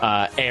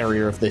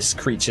area of this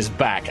creature's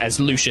back as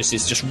Lucius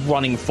is just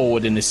running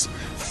forward in this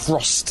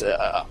frost,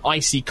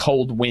 icy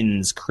cold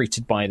winds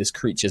created by this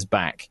creature's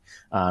back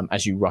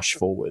as you rush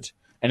forward.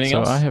 Anything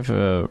else? So I have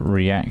a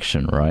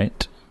reaction,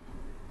 right?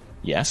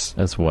 Yes.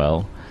 As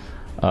well.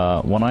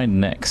 When I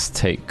next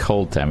take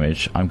cold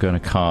damage, I'm going to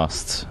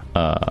cast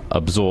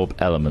Absorb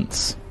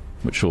Elements,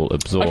 which will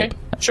absorb... Okay,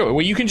 sure.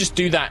 Well, you can just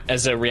do that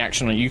as a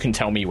reaction, and you can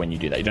tell me when you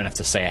do that. You don't have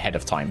to say ahead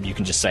of time. You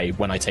can just say,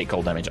 when I take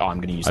cold damage, I'm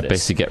going to use this. I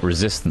basically get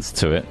resistance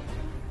to it,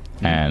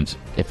 and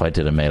if I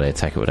did a melee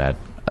attack, it would add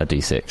a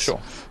d6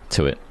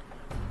 to it.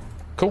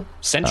 Cool.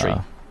 Sentry.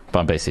 But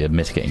I'm basically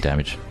mitigating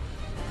damage.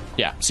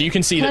 Yeah, so you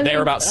can see that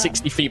they're about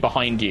 60 feet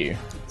behind you.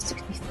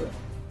 60 feet.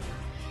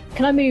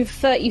 Can I move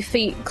 30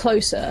 feet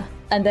closer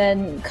and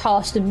then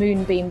cast a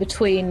moonbeam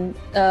between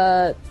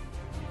the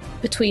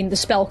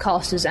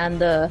spellcasters and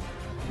the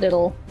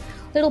little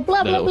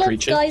blah blah blah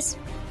guys?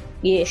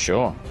 Yeah.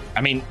 Sure.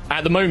 I mean,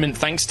 at the moment,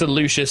 thanks to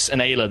Lucius and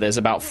Ayla, there's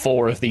about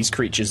 4 of these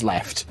creatures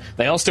left.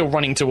 They are still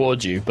running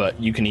towards you, but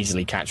you can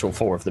easily catch all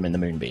 4 of them in the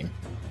moonbeam.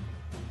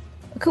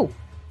 Cool.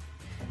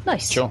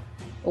 Nice. Sure.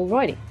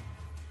 Alrighty.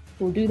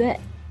 We'll do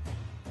that.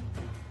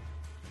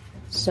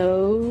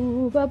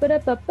 So, they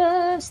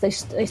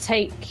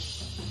take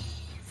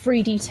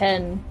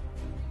 3d10.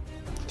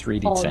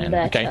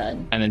 3d10. Okay.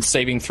 Turn. And then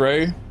saving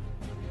throw.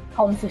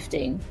 Con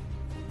 15.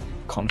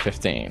 Con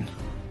 15.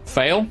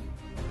 Fail.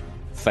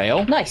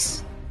 Fail.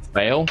 Nice.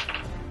 Fail.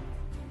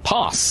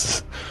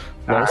 Pass.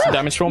 What's the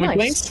damage for me,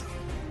 please?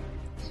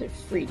 So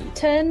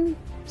 3d10.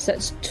 So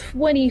that's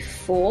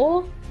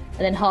 24. And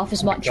then half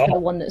as much for the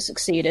one that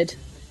succeeded.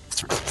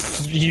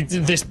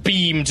 This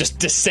beam just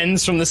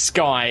descends from the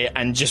sky,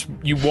 and just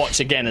you watch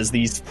again as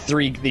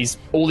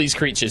all these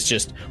creatures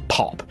just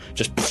pop,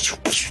 just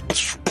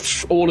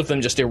all of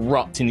them just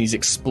erupt in these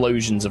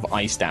explosions of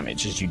ice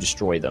damage as you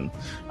destroy them.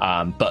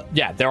 But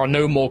yeah, there are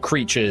no more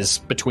creatures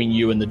between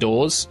you and the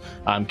doors,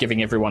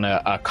 giving everyone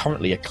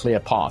currently a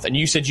clear path. And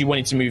you said you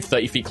wanted to move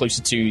 30 feet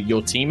closer to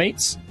your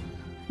teammates?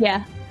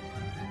 Yeah.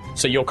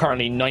 So you're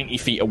currently 90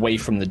 feet away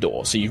from the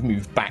door, so you've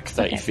moved back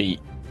 30 feet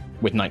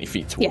with 90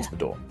 feet towards the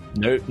door.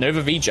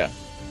 Nova Vija,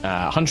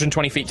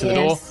 120 feet to the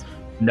door.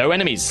 No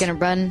enemies. Just gonna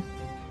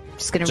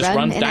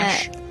run in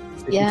dash.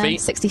 60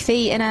 feet. 60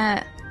 feet in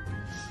a...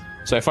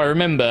 So if I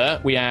remember,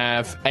 we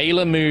have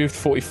Ayla moved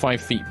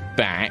 45 feet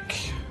back.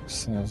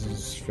 So this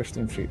is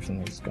 15 feet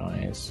from these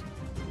guys.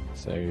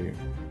 So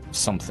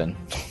something.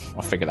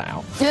 I'll figure that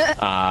out.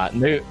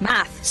 No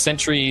math.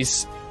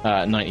 Sentries,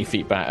 90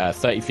 feet back,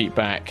 30 feet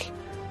back.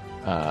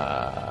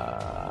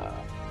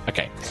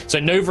 Okay, so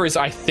Nova is,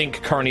 I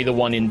think, currently the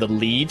one in the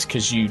lead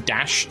because you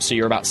dash, so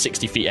you're about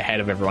 60 feet ahead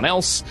of everyone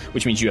else,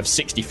 which means you have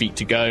 60 feet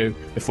to go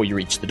before you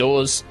reach the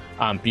doors.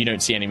 But you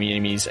don't see any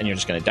enemies, and you're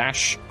just going to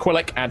dash.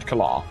 Quillick, add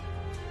Kalar.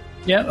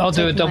 Yeah, I'll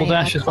do a double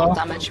dash as well.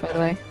 Damage, by the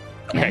way.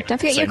 Okay, Yeah, don't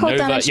forget so your cold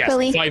Nova, damage,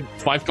 Quilly.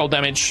 5 cold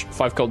damage,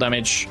 5 cold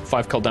damage,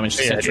 5 cold damage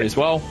to Sentry as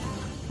well.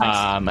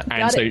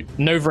 And so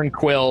Nova and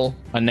Quill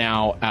are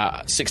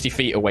now 60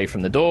 feet away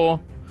from the door.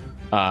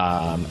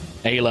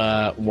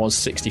 Ayla was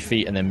 60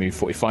 feet and then moved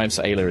 45,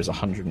 so Ayla is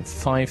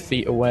 105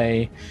 feet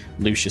away.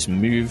 Lucius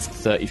moved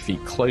 30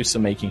 feet closer,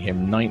 making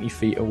him 90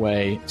 feet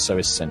away. So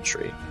is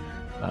Sentry.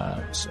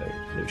 So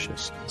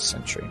Lucius,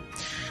 Sentry.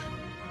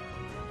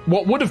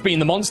 What would have been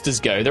the monsters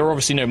go? There are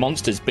obviously no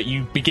monsters, but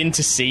you begin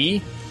to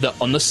see that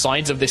on the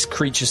sides of this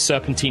creature's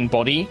serpentine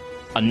body,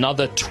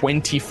 another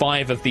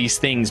 25 of these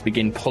things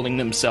begin pulling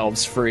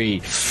themselves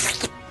free.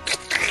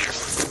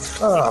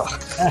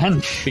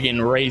 And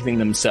begin raising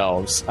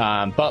themselves.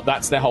 But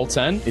that's their whole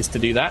turn, is to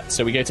do that.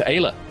 So we go to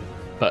Ayla.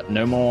 But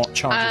no more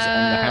charges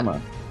on the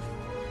hammer.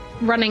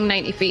 Running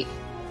 90 feet.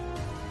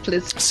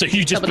 Please. So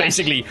you just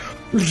basically...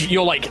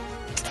 You're like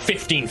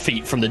 15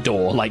 feet from the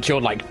door. Like,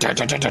 you're like...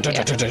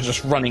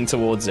 just running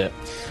towards it.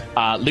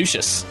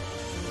 Lucius.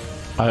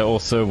 I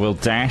also will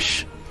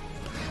dash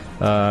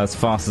as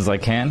fast as I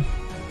can.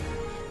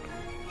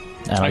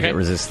 And I get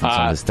resistance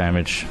on this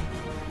damage.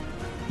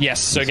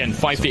 Yes, so again,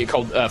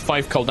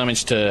 5 cold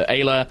damage to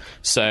Ayla.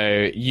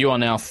 So you are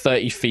now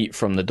 30 feet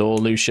from the door,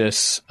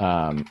 Lucius,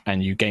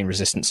 and you gain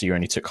resistance, so you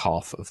only took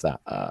half of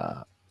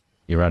that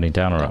You're running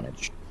down or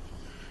damage.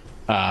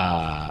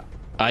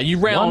 You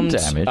round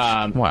 1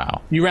 damage.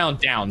 Wow. You round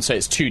down, so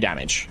it's 2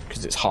 damage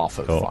because it's half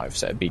of 5,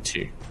 so it'd be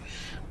 2.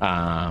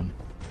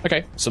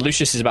 Okay, so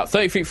Lucius is about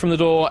 30 feet from the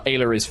door.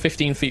 Ayla is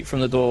 15 feet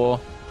from the door.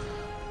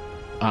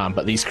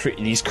 But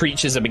these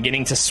creatures are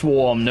beginning to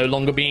swarm, no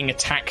longer being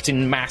attacked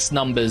in mass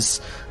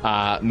numbers.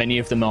 Many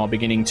of them are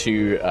beginning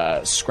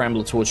to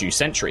scramble towards you.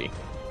 Sentry.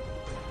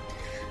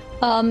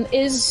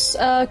 Is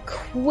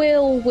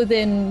Quill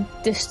within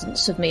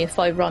distance of me if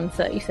I run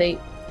 30 feet?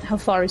 How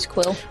far is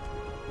Quill?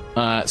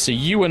 So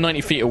you are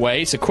 90 feet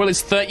away, so Quill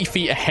is 30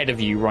 feet ahead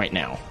of you right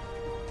now.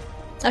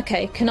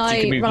 Okay, can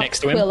I run up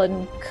to Quill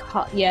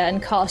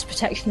and cast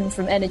protection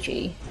from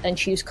energy and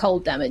choose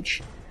cold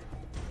damage?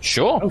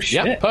 Sure. Oh,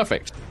 shit. Yeah,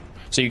 perfect.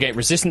 So you get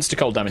resistance to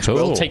cold damage. Cool.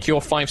 Quill, take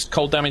your 5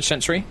 cold damage,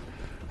 Sentry.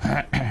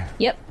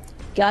 Yep,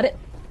 got it.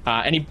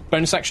 Any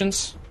bonus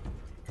actions?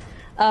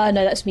 No,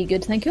 that's me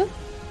good, thank you.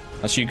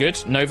 That's you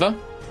good. Nova?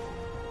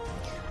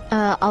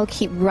 I'll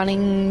keep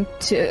running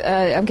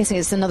to... I'm guessing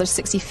it's another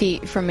 60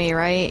 feet from me,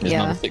 right? It's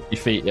another 60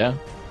 feet, yeah.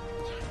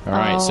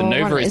 Alright, so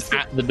Nova is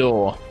at the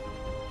door.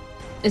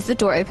 Is the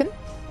door open?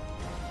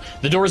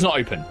 The door is not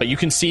open, but you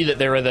can see that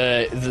there are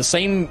the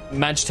same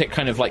Magitech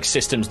kind of like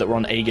systems that were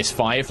on Aegis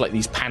 5, like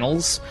these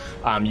panels.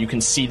 You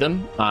can see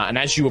them, and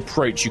as you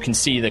approach, you can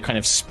see the kind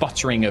of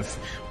sputtering of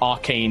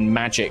arcane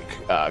magic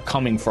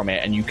coming from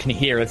it, and you can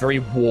hear a very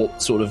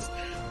warped sort of,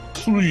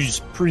 "Please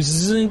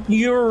present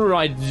your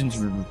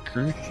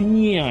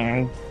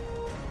identification."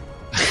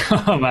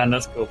 Oh man,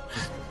 that's cool.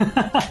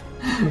 That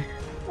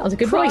was a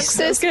good voice.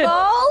 Proxys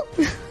ball!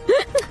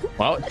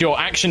 Well, your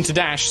action to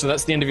dash, so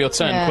that's the end of your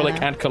turn. Yeah. Quillic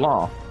and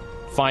Kalar.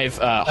 5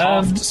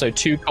 halved, so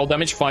 2 cold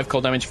damage, 5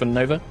 cold damage for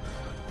Nova.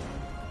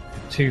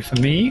 2 for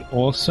me,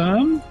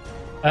 awesome.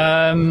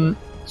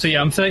 So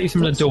yeah, I'm 30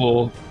 from the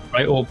door,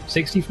 right? Or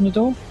 60 from the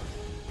door?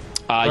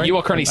 Right? You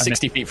are currently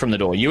 60 feet from the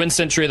door. You and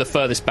Sentry are the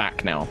furthest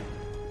back now.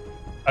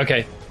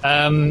 Okay.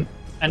 And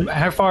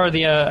how far are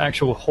the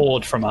actual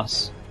horde from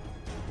us?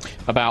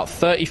 About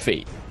 30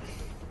 feet.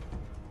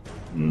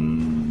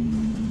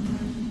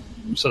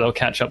 So they'll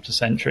catch up to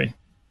Sentry.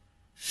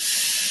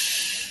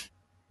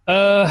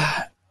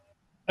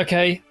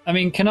 Okay. I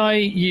mean, can I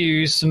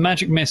use some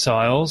magic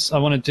missiles? I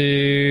want to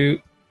do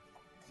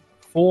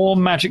 4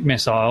 magic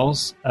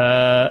missiles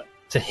to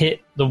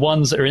hit the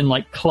ones that are in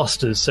like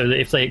clusters, so that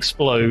if they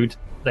explode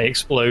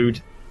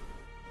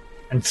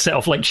and set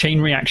off like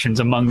chain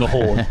reactions among the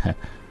horde.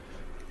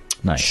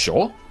 Nice.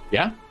 Sure.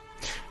 Yeah.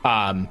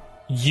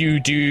 You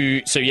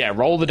do. So yeah,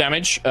 roll the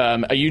damage.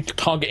 Are you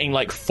targeting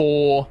like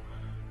 4?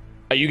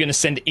 Are you going to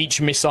send each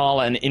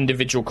missile an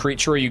individual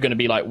creature, or are you going to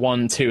be like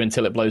 1, 2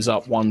 until it blows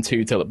up, 1,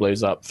 2 till it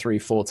blows up, 3,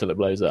 4 till it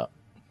blows up?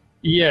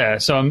 Yeah,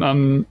 so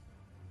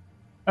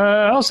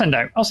I'll send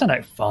out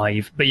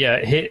 5, but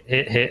yeah,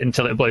 hit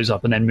until it blows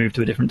up, and then move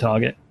to a different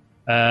target.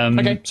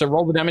 Okay, so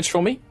roll the damage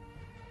for me.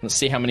 Let's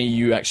see how many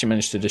you actually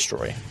managed to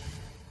destroy.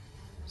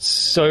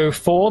 So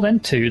 4,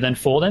 then 2, then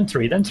 4, then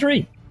 3, then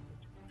 3.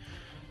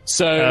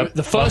 So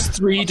the first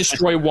 3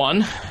 destroy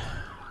 1.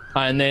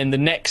 And then the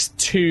next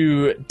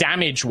 2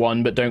 damage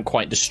 1, but don't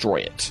quite destroy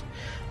it.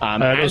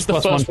 As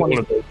the first one,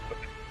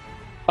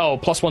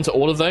 +1 to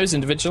all of those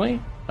individually.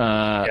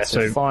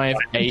 So 5,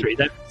 8.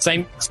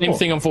 Same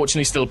thing,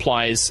 unfortunately, still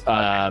applies.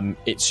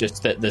 It's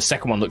just that the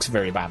second one looks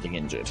very badly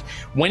injured.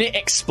 When it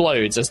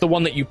explodes, as the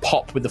one that you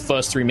popped with the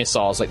first 3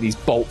 missiles, like these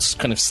bolts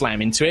kind of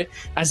slam into it,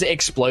 as it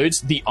explodes,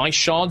 the ice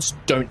shards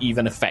don't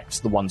even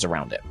affect the ones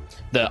around it.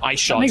 The ice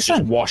shards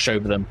just wash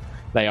over them.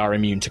 They are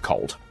immune to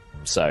cold.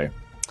 So...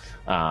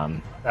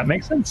 that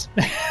makes sense.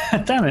 Damn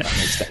it. That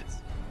makes sense.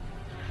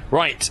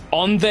 Right,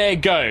 on their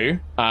go,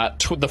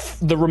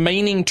 the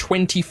remaining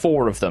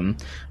 24 of them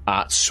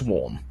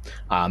swarm.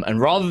 And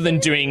rather than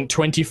doing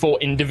 24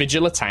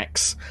 individual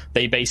attacks,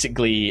 they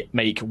basically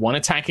make 1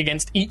 attack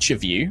against each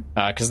of you,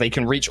 because they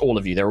can reach all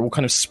of you. They're all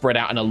kind of spread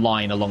out in a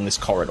line along this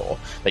corridor.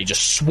 They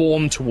just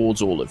swarm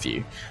towards all of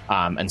you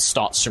and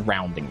start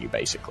surrounding you,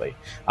 basically.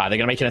 They're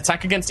going to make an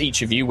attack against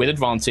each of you with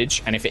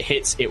advantage, and if it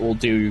hits, it will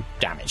do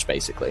damage,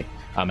 basically.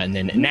 And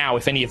then now,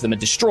 if any of them are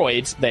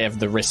destroyed, they have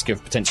the risk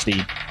of potentially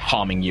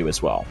harming you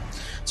as well.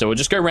 So we'll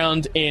just go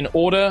around in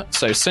order.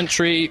 So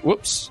Sentry,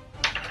 whoops.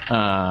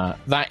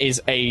 That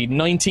is a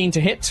 19 to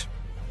hit.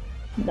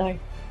 No.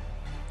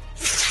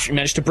 You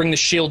manage to bring the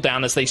shield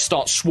down as they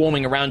start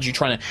swarming around you,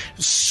 trying to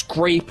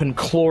scrape and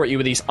claw at you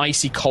with these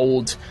icy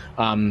cold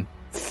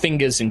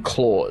fingers and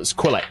claws.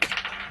 Quillic.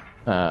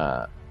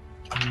 Can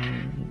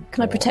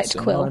I protect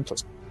Quill?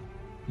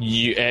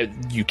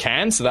 You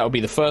can, so that would be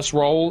the first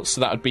roll.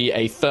 So that would be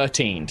a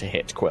 13 to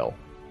hit Quill.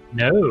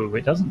 No,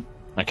 it doesn't.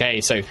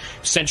 Okay, so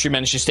Sentry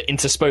manages to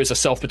interpose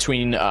herself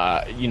between,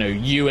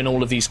 you and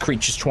all of these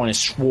creatures trying to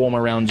swarm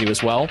around you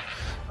as well.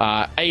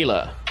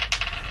 Ayla,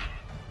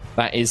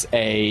 that is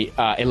a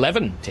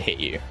 11 to hit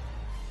you.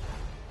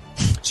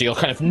 So you're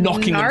kind of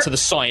knocking them to the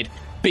side.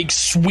 Big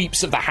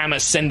sweeps of the hammer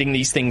sending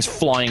these things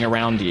flying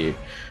around you.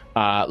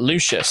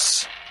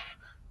 Lucius,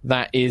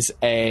 that is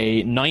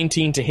a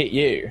 19 to hit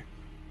you.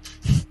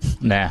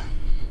 Nah,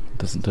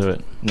 doesn't do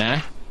it.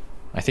 Nah?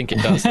 I think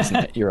it does, doesn't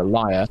it? You're a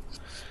liar.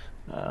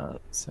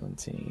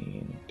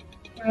 17...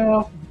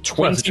 Well,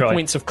 20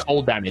 points of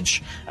cold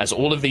damage as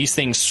all of these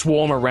things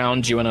swarm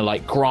around you and are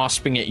like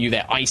grasping at you,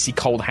 their icy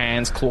cold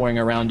hands clawing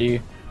around you.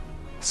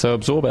 So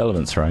absorb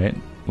elements, right?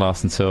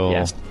 Last until...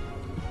 Yes.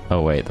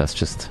 Oh wait, that's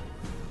just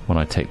when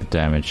I take the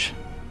damage.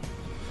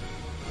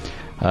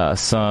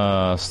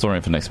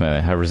 Storing for next melee.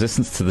 Have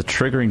resistance to the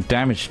triggering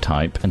damage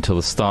type until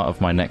the start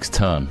of my next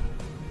turn.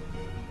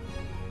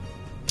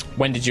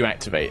 When did you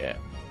activate it?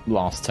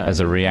 Last turn.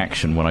 As a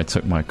reaction when I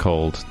took my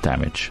cold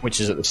damage.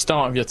 Which is at the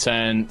start of your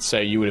turn, so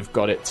you would have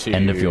got it to...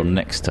 End of your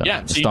next turn.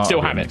 Yeah, so you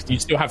still have it. You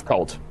still have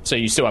cold. So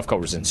you still have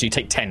cold resistance. So you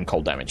take 10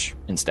 cold damage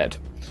instead.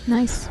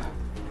 Nice.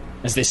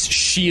 As this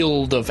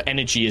shield of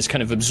energy is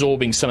kind of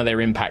absorbing some of their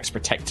impacts,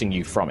 protecting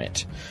you from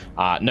it.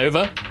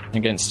 Nova,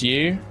 against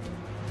you.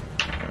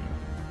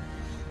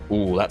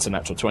 Ooh, that's a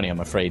natural 20,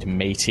 I'm afraid,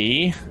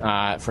 matey.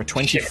 For a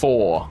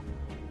 24.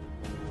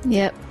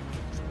 Yep.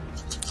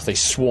 They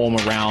swarm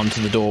around to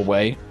the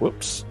doorway.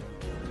 Whoops.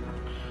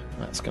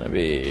 That's going to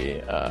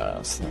be...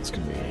 so that's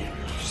going to be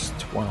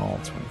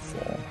 12,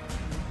 24,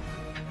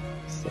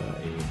 30,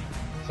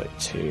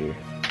 32...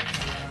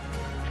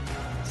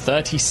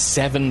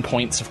 37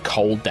 points of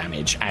cold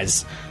damage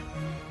as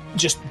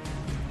just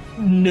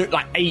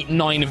like 8,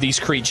 9 of these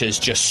creatures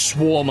just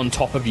swarm on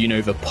top of you,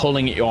 Nova,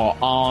 pulling at your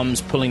arms,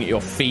 pulling at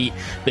your feet.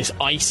 This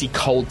icy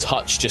cold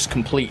touch just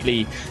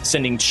completely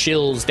sending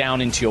chills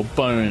down into your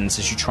bones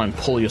as you try and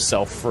pull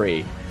yourself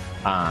free.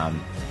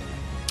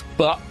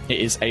 But it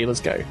is Ayla's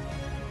go.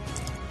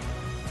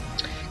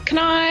 Can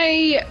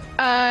I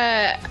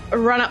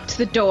run up to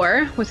the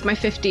door with my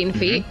 15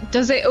 feet?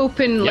 Does it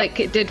open like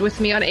it did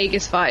with me on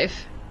Aegis 5?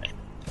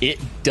 It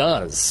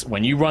does.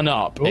 When you run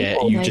up, you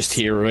nice. just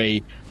hear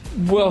a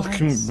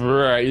welcome,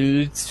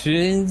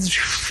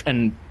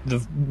 and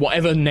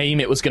whatever name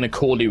it was going to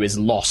call you is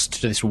lost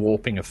to this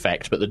warping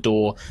effect, but the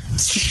door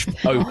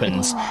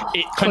opens.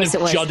 It kind of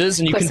judders,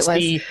 and you can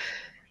see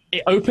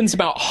it opens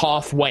about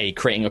halfway,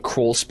 creating a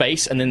crawl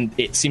space, and then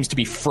it seems to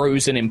be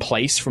frozen in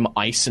place from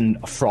ice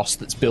and frost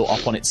that's built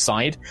up on its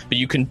side, but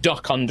you can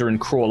duck under and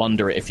crawl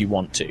under it if you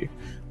want to.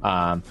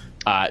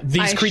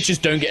 These creatures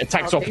don't get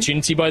attacks of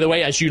opportunity, by the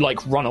way, as you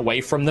like run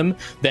away from them.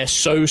 They're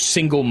so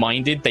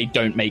single-minded, they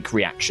don't make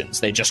reactions.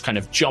 They just kind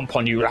of jump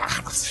on you,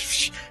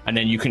 and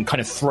then you can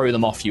kind of throw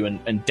them off you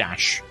and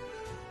dash.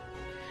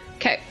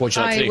 Okay,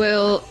 I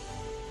will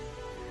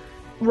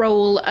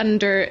roll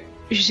under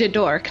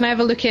Jador. Can I have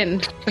a look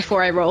in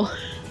before I roll?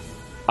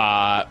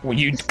 Well,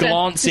 you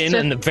glance in,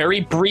 and the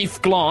very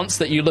brief glance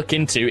that you look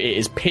into, it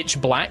is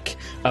pitch black,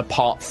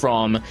 apart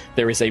from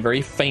there is a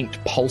very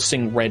faint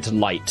pulsing red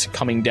light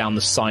coming down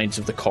the sides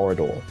of the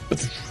corridor.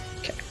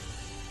 Okay.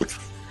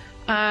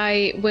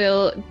 I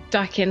will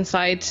duck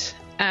inside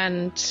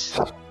and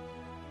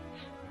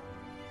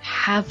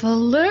have a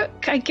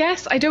look, I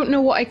guess. I don't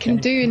know what I can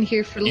do in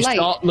here for light. You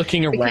start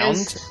looking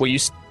around.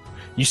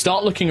 You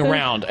start looking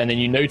around, and then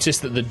you notice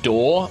that the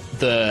door,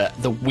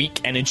 the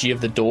weak energy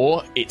of the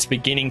door, it's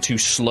beginning to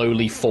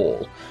slowly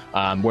fall.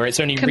 Where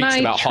it's only reached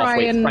about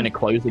halfway, it's trying to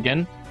close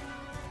again.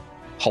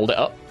 Hold it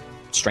up.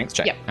 Strength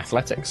check. Yep.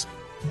 Athletics.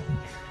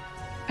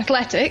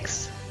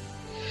 Athletics?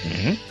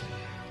 Mm-hmm.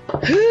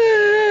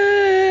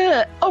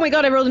 Oh my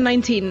god, I rolled a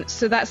 19,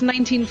 so that's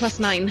 19 plus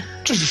 9.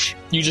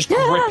 You just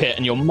grip it,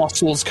 and your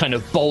muscles kind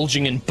of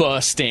bulging and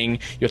bursting,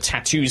 your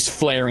tattoos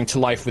flaring to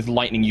life with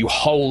lightning. You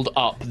hold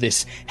up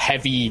this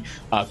heavy,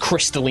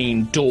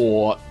 crystalline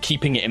door,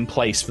 keeping it in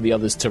place for the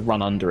others to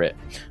run under it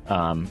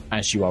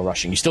as you are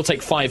rushing. You still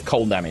take 5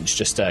 cold damage,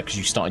 just because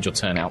you started your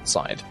turn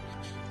outside.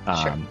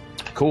 Sure.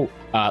 Cool.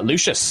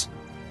 Lucius.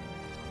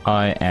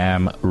 I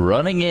am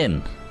running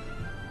in.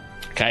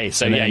 Okay,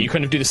 so yeah, you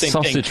kind of do the same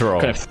thing.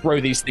 Roll. Kind of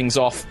throw these things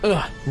off,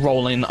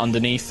 roll in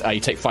underneath. You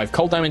take 5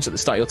 cold damage at the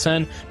start of your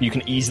turn. You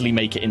can easily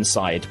make it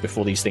inside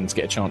before these things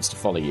get a chance to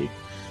follow you.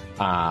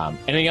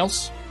 Anything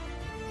else?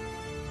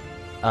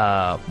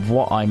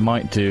 What I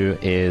might do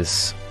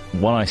is,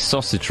 when I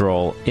sausage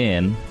roll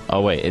in...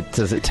 Oh wait,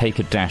 does it take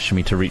a dash for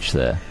me to reach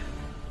there?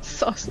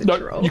 Sausage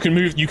roll? You can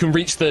move. You can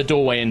reach the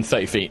doorway in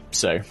 30 feet,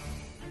 so...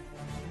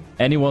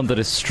 Anyone that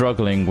is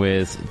struggling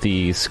with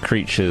these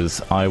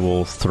creatures, I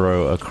will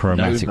throw a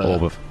chromatic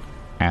orb of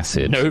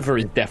acid. Nova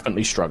is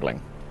definitely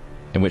struggling.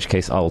 In which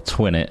case, I'll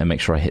twin it and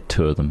make sure I hit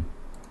 2 of them.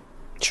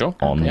 Sure.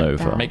 On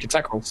Nova. Make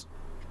attack rolls.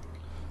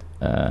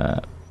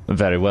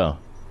 Very well.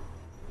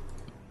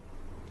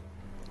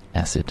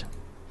 Acid.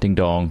 Ding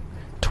dong.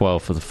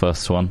 12 for the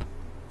first one.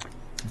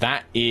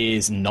 That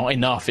is not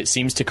enough. It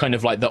seems to kind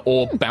of like the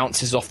orb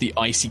bounces off the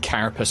icy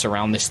carapace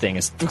around this thing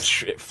as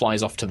it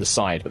flies off to the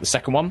side. But the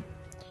second one...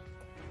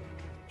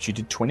 You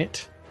did twin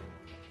it.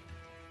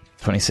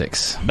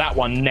 26. That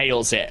one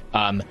nails it.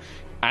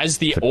 As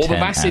the orb of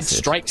acid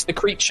strikes the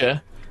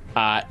creature,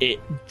 it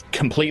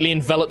completely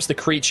envelops the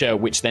creature,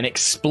 which then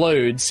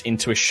explodes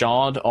into a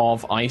shard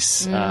of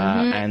ice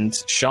and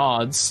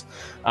shards.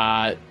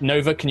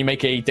 Nova, can you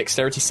make a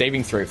dexterity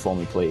saving throw for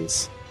me,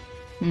 please?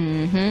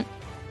 Mm-hmm.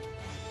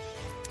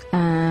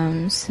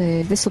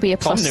 So this will be a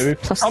plus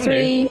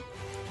 3.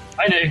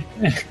 I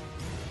know.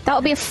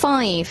 That'll be a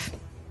 5.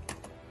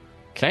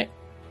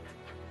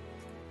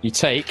 you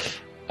take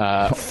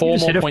 4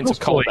 more points of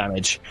cold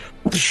damage.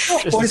 As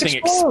the thing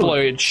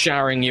explodes,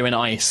 showering you in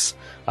ice.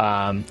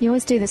 You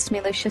always do this to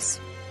me, Lucius.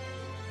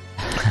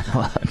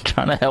 I'm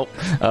trying to help.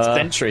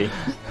 Sentry.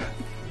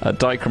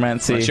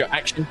 Dichromancy. What's your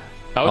action?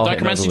 Oh,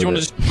 Dichromancy, do you want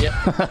to just...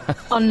 Yeah.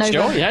 On Nova.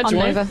 Sure, yeah, do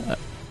you want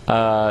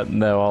Nova.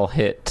 No, I'll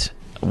hit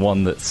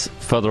one that's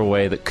further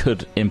away that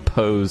could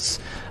impose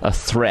a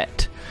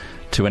threat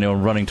to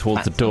anyone running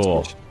towards the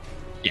door.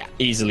 Yeah,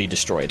 easily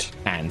destroyed,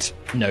 and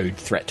no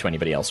threat to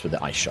anybody else with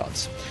the ice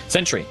shards.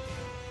 Sentry.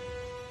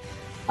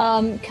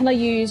 Can I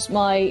use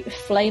my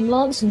flame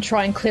lance and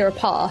try and clear a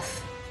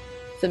path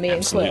for me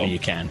and Quill? Absolutely, you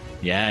can.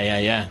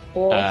 Yeah.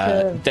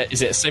 Awesome.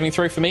 Is it a saving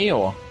throw for me,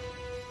 or...?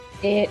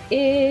 It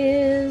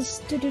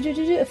is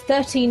a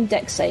 13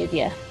 dex save,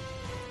 yeah.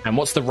 And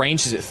what's the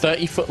range? Is it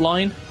 30-foot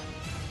line?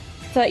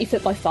 30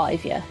 foot by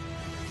 5, yeah.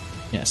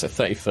 Yeah, so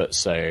 30 foot,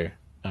 so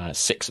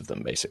 6 of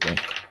them, basically.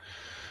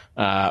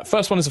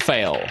 First one is a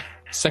fail.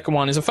 Second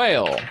one is a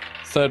fail.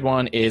 Third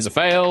one is a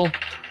fail.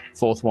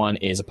 Fourth one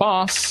is a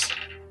pass.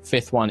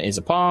 Fifth one is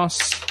a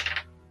pass.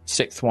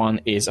 Sixth one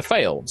is a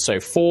fail.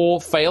 So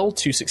 4 fail,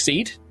 2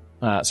 succeed.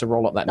 So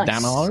roll up that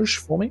damage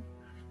for me.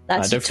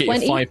 That's don't forget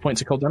 20. your 5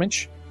 points of cold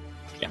damage.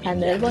 Yeah,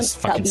 And there's one.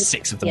 fucking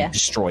 6 of them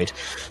destroyed.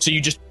 So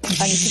you just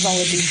I need to roll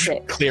a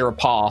d6. clear a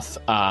path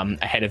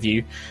ahead of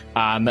you.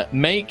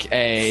 Make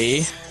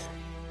a...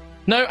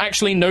 No,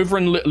 actually, Nova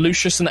and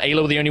Lucius and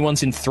Ayla were the only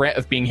ones in threat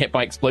of being hit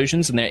by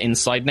explosions, and they're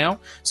inside now.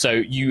 So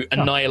you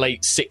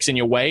annihilate 6 in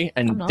your way,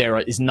 and there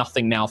is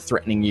nothing now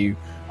threatening you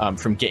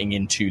from getting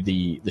into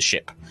the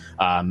ship.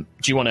 Do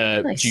you want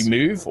to do you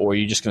move, or are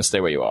you just going to stay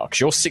where you are?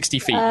 Because you're 60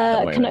 feet at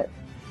the moment.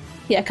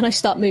 Can I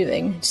start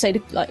moving? Say,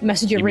 like,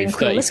 message your ring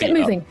crew. Let's get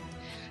moving.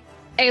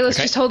 Ayla's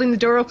just holding the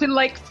door open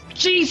like,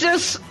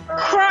 Jesus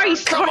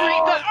Christ! Come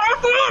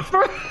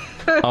on!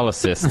 I'll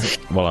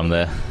assist while I'm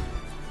there.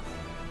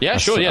 Yeah,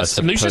 sure,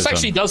 yes. Lucius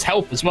actually does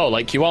help as well.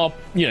 Like, you are,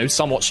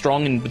 somewhat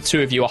strong, and the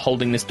 2 of you are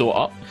holding this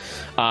door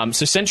up.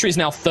 So Sentry is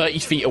now 30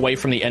 feet away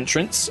from the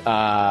entrance.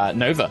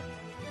 Nova.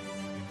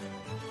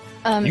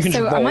 You can just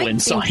roll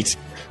inside.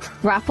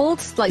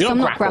 Grappled? Like, You're I'm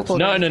not grappled.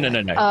 No.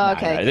 Oh,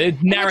 okay.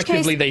 No.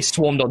 Narratively, they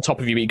swarmed on top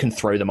of you, but you can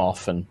throw them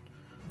off. And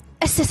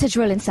a sausage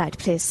roll inside,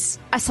 please.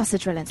 A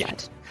sausage roll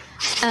inside.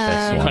 You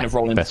kind of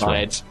roll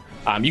inside.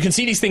 You can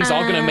see these things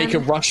are going to make a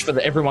rush for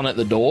everyone at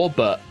the door,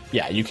 but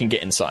yeah, you can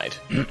get inside.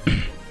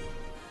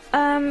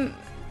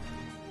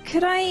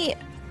 Could I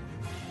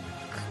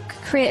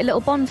create a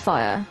little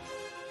bonfire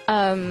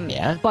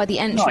by the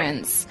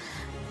entrance?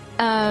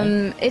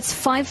 It's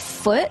 5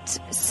 foot,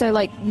 so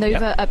like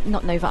Nova,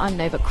 not Nova, I'm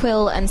Nova,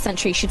 Quill and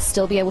Sentry should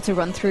still be able to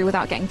run through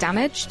without getting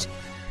damaged.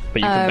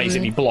 But you can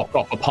basically block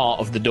off a part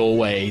of the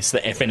doorway so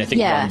that if anything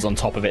runs on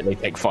top of it, they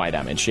take fire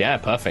damage. Yeah,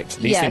 perfect.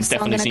 These things so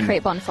definitely I'm going to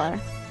create bonfire.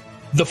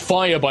 The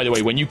fire, by the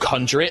way, when you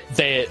conjure it,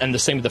 and the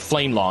same with the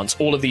flame lance,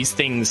 all of these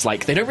things,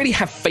 like, they don't really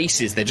have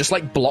faces. They're just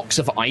like blocks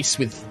of ice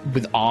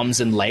with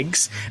arms and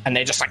legs, and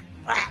they're just like...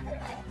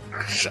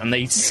 and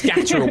they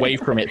scatter away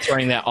from it,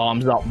 throwing their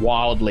arms up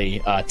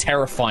wildly,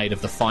 terrified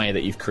of the fire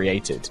that you've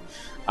created.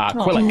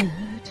 Quillic.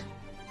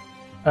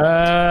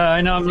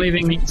 I know I'm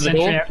leaving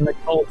Sentry out in the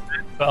cold,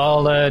 but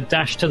I'll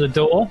dash to the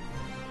door.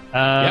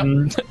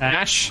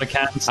 Dash.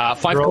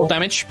 5 cold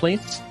damage,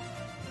 please.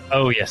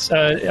 Oh, yes.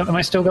 Am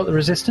I still got the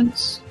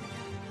resistance?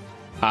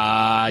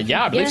 I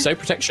believe so.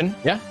 Protection.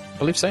 Yeah, I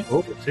believe so.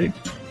 Oh, 2.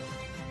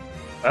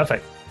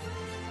 Perfect.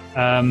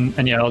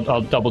 And yeah,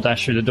 I'll double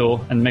dash through the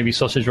door and maybe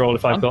sausage roll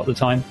if I've got the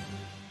time.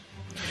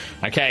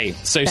 Okay,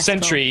 so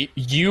Sentry,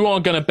 you are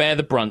going to bear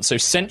the brunt. So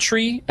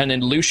Sentry and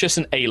then Lucius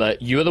and Ayla,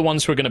 you are the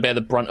ones who are going to bear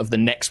the brunt of the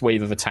next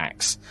wave of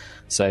attacks.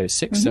 So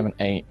 6, 7,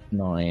 8,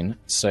 9.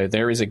 So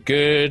there is a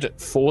good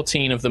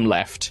 14 of them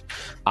left.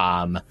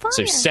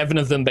 So 7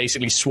 of them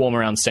basically swarm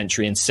around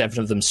Sentry and 7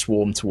 of them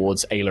swarm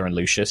towards Ayla and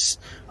Lucius.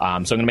 So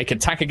I'm going to make an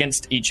attack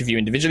against each of you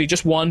individually,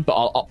 just 1, but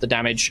I'll up the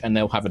damage and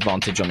they'll have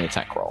advantage on the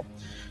attack roll.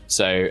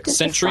 So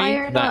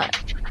Sentry,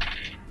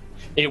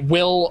 it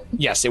will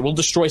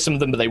destroy some of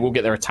them, but they will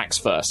get their attacks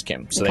first,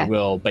 Kim. So they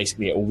will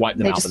basically wipe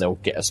them out, but they'll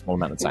get a small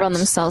amount of attacks. Run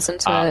themselves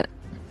into it.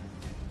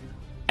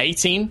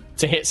 18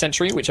 to hit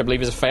Sentry, which I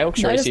believe is a fail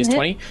because your AC is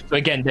 20. So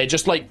again, they're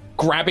just like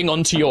grabbing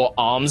onto your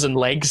arms and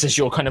legs as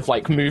you're kind of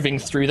like moving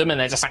through them, and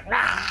they're just like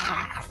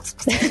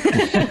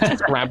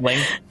scrabbling,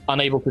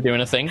 unable to do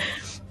anything.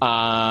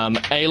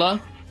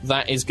 Ayla,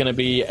 that is going to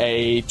be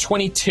a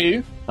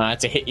 22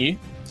 to hit you.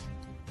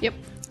 Yep.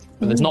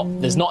 But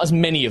there's not as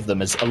many of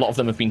them, as a lot of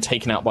them have been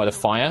taken out by the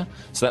fire.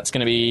 So that's going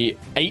to be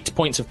 8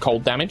 points of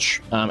cold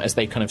damage as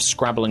they kind of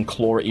scrabble and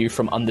claw at you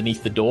from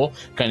underneath the door,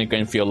 kind of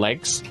going for your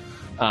legs.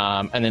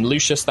 And then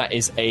Lucius, that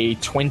is a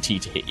 20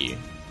 to hit you.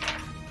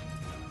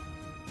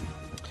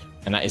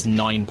 And that is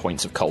 9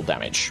 points of cold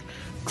damage.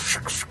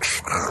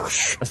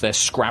 As they're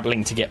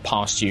scrabbling to get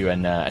past you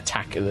and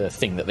attack the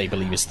thing that they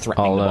believe is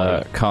threatening the body.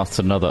 I'll cast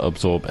another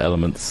Absorb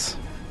Elements.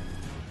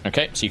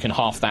 Okay, so you can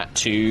half that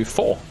to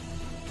 4.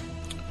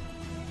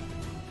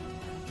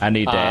 I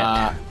need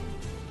that.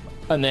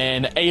 And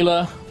then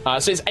Ayla,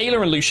 So it's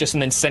Ayla and Lucius,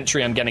 and then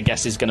Sentry, I'm going to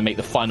guess, is going to make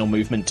the final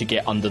movement to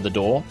get under the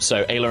door.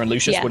 So Ayla and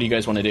Lucius, what do you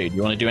guys want to do? Do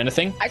you want to do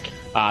anything?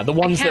 The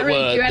ones I can't that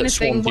really do that anything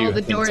swarmed while you,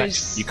 the door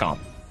is... you can't.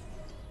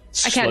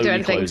 I can't do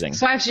anything, closing.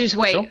 so I have to just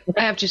wait. Sure.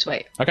 I have to just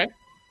wait. Okay.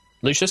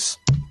 Lucius?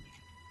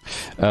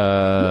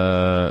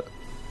 Yeah,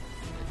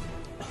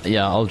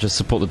 I'll just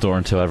support the door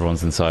until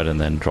everyone's inside and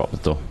then drop the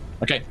door.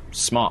 Okay,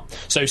 smart.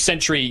 So,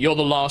 Sentry, you're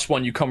the last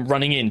one. You come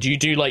running in. Do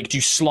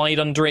you slide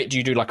under it? Do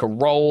you do like a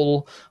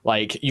roll?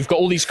 Like, you've got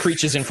all these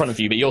creatures in front of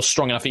you, but you're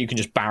strong enough that you can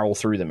just barrel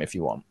through them if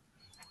you want.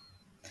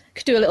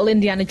 Could do a little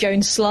Indiana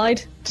Jones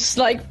slide, just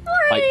like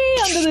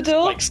under the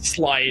door. Like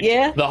slide.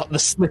 Yeah. The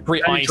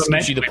slippery ice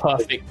gives you the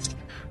perfect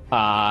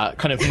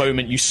kind of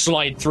moment. You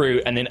slide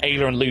through, and then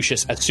Ayla and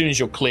Lucius, as soon as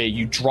you're clear,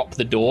 you drop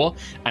the door,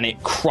 and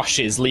it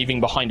crushes,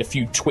 leaving behind a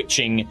few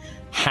twitching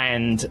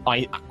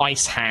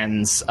ice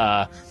hands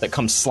that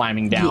come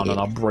slamming down and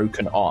are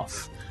broken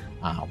off.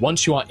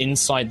 Once you are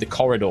inside the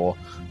corridor,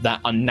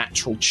 that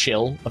unnatural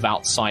chill of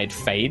outside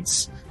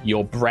fades.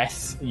 Your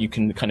breath, you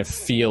can kind of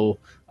feel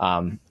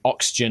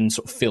oxygen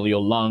sort of fill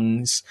your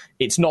lungs.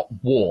 It's not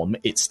warm,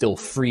 it's still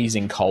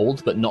freezing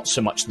cold, but not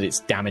so much that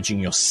it's damaging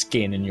your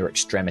skin and your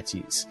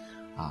extremities.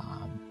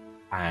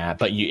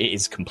 But it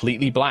is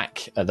completely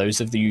black.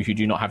 Those of you who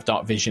do not have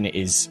dark vision, it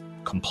is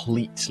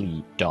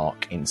completely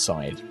dark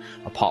inside,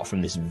 apart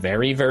from this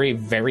very, very,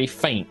 very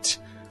faint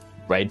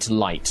red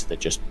light that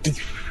just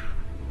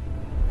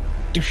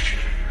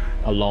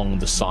along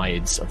the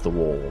sides of the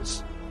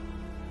walls.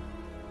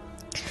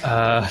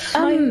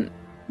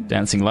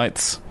 Dancing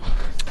lights.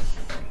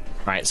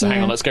 Right, so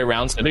hang on, let's go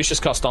round. So Lucius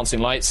cast Dancing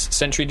Lights.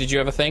 Sentry, did you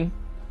have a thing?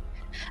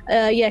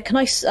 Can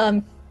I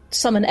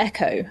summon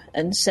Echo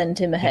and send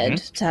him ahead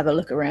to have a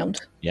look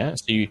around? Yeah,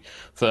 so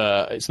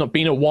it's not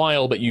been a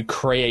while, but you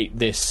create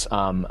this,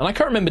 and I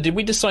can't remember, did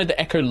we decide that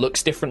Echo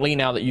looks differently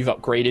now that you've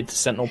upgraded to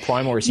Sentinel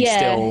Prime, or is he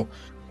still...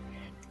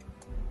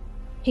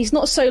 He's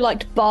not so,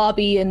 like,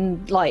 Barbie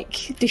and,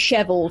 like,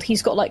 disheveled.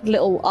 He's got, like,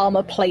 little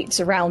armor plates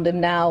around him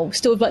now.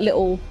 Still with, like,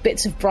 little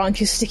bits of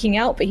branches sticking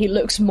out, but he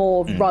looks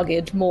more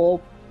rugged, more...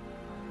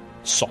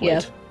 solid.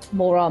 Yeah,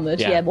 more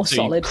armored. Yeah, more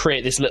solid. You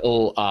create this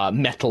little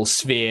metal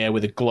sphere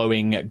with a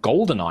glowing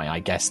golden eye, I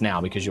guess, now,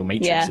 because your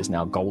matrix is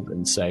now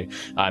golden. So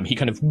he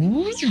kind of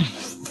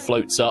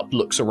floats up,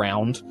 looks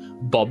around,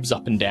 bobs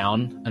up and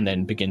down, and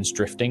then begins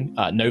drifting.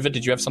 Nova,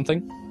 did you have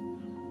something?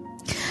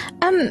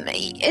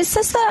 It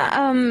says that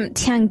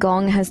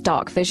Tiangong has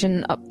dark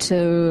vision up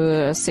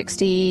to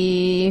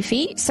 60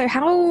 feet. So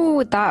how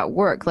would that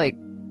work? Like,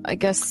 I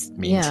guess,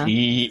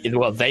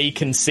 they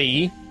can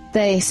see.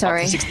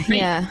 Sorry. 60 feet.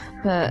 Yeah,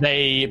 but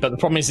the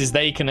problem is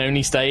they can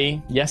only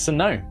say yes and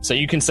no. So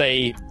you can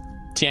say,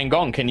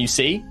 Tiangong, can you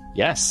see?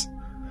 Yes.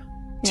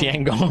 Yeah.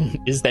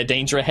 Tiangong, is there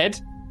danger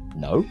ahead?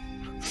 No.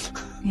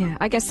 Yeah,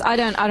 I guess I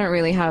don't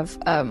really have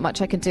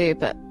much I can do,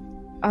 but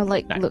I'll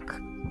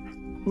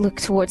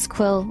look towards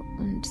Quill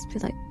and just be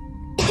like...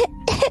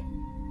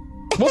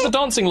 Well, the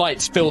dancing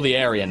lights fill the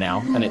area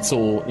now, and it's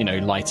all,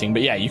 lighting.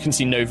 But yeah, you can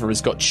see Nova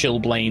has got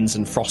chilblains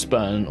and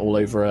frostburn all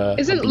over her.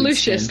 Isn't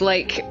Lucius,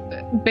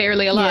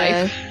 barely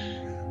alive?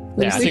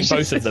 Yeah, I think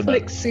both of them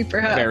are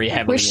super hurt. Very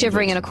heavily We're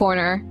shivering in a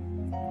corner.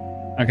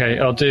 Okay,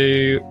 I'll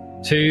do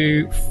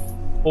 2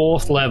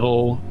 4th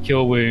level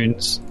cure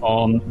wounds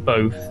on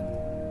both.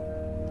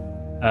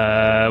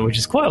 Which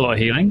is quite a lot of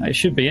healing. It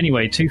should be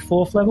anyway. 2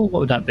 4th level? What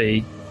would that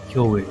be?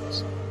 Cure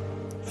wounds.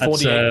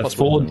 That's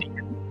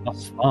 4d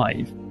plus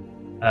 5.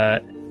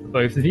 For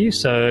both of you.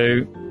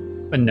 So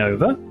for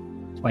Nova,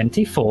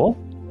 24.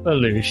 For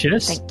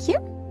Lucius, thank you.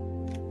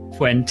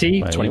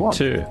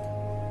 22.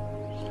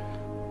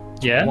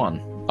 Yeah.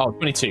 21. Oh,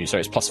 22. So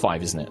it's plus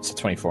 5, isn't it? So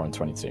 24 and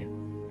 22.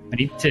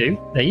 22.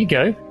 There you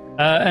go.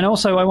 And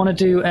also, I want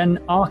to do an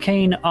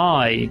Arcane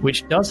Eye,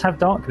 which does have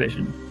dark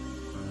vision.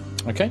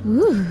 Okay.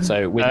 Ooh.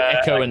 So with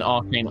Echo and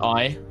Arcane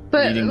Eye.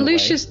 But did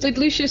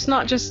Lucius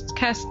not just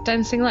cast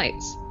Dancing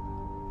Lights?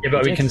 Yeah,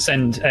 but we can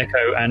send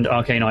Echo and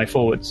Arcane Eye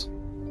forwards.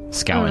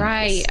 Scouting.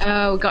 Right.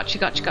 Oh, gotcha.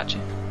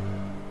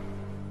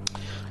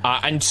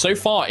 And so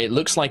far, it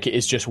looks like it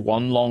is just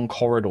one long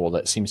corridor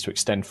that seems to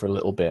extend for a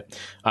little bit.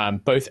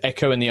 Both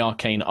Echo and the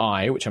Arcane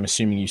Eye, which I'm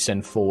assuming you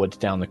send forward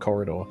down the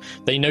corridor,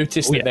 they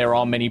notice that there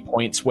are many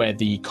points where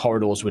the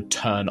corridors would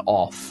turn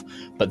off,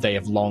 but they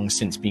have long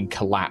since been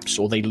collapsed,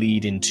 or they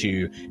lead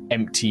into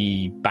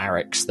empty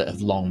barracks that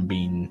have long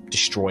been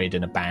destroyed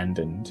and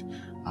abandoned.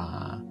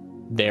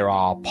 There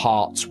are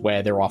parts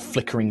where there are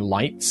flickering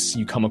lights.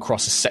 You come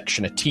across a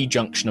section, a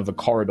T-junction of a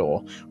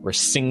corridor, where a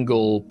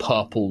single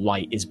purple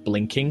light is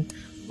blinking,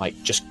 like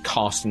just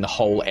casting the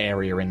whole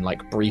area in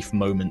like brief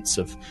moments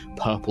of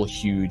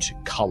purple-hued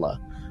color.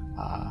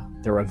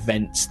 There are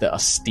vents that are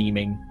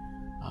steaming.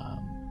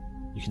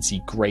 You can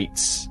see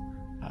grates.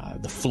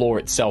 The floor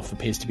itself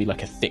appears to be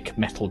like a thick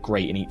metal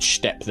grate, and each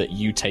step that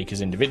you take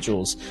as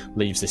individuals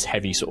leaves this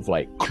heavy sort of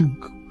like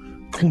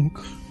clunk, clunk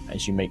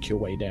as you make your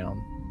way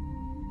down.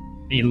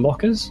 The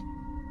lockers?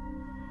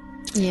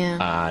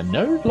 Yeah.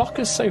 No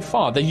lockers so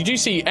far. You do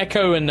see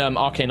Echo and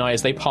Arcane Eye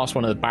as they pass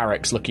one of the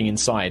barracks looking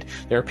inside.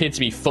 There appear to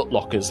be foot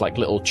lockers, like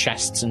little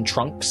chests and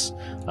trunks,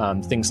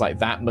 things like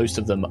that. Most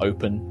of them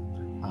open.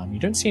 You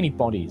don't see any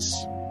bodies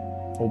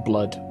or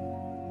blood.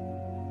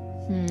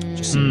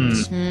 Just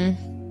seems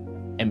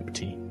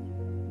empty.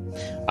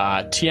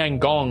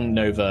 Tiangong,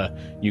 Nova,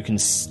 you can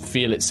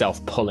feel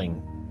itself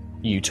pulling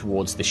you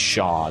towards this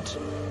shard,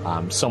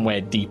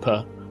 somewhere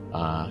deeper,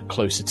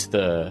 closer to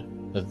the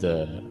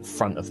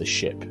front of the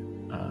ship,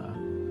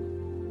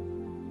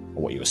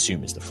 or what you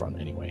assume is the front,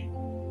 anyway.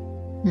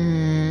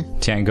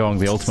 Tiangong,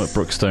 the ultimate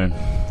Brookstone.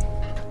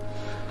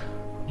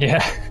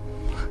 Yeah.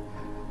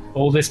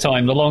 All this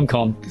time, the long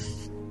con.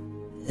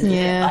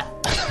 Yeah.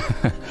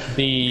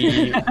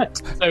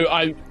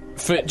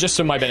 Just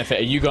for my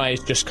benefit, are you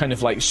guys just kind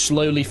of like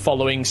slowly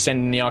following,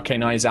 sending the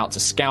Arcane Eyes out to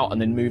scout,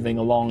 and then moving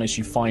along as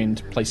you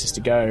find places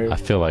to go? I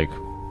feel like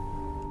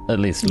at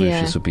least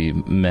Lucius would be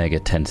mega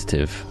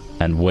tentative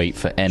and wait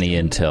for any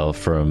intel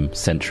from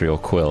Sentry or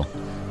Quill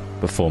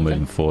before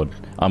moving forward.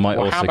 I might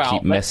also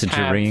keep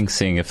messaging,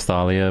 seeing if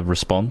Thalia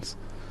responds.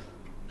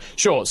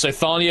 Sure, so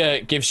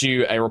Thalia gives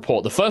you a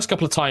report. The first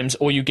couple of times,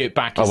 all you get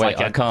back is I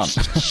can't.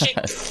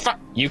 Shit,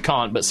 you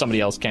can't, but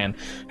somebody else can.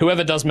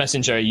 Whoever does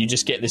messenger, you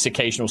just get this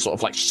occasional sort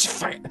of like,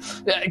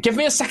 give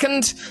me a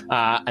second,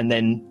 and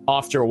then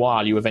after a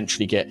while, you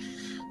eventually get,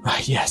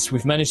 yes, we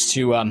managed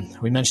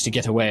to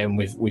get away, and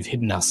we've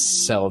hidden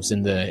ourselves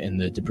in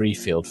the debris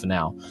field for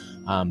now.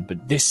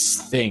 But this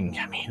thing,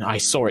 I mean, I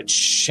saw it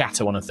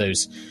shatter one of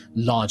those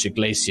larger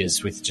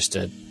glaciers with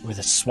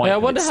a swipe. Yeah, I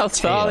wonder how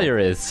Thalia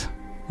is.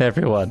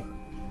 Everyone.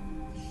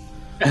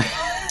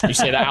 You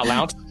say that out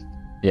loud?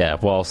 Yeah,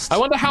 whilst I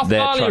wonder how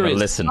Thalia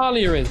is.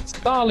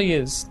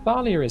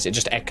 Thalia is. It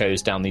just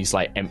echoes down these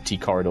like empty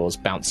corridors,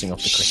 bouncing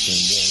off the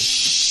crystalline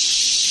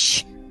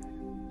walls.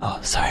 Oh,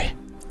 sorry.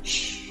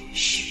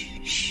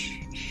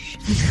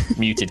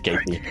 Muted,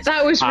 Katie.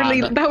 That was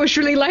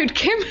really loud,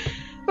 Kim.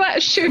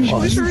 That shush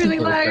was really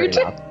loud.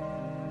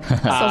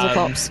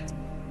 Pops.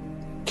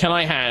 Can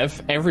I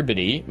have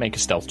everybody make a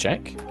stealth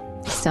check?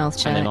 Stealth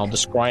check. And then I'll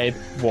describe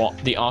what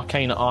the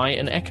Arcane Eye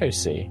and Echo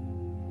see.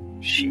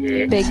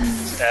 Shit. Big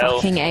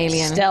fucking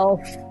alien.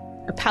 Stealth.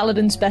 A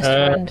paladin's best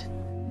friend.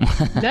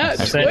 No,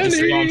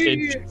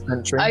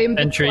 Disadvantage. I am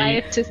the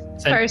quietest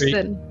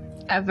person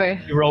ever.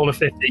 You roll a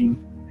 15.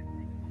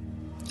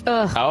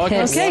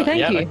 Okay,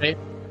 thank you. Okay.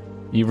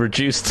 You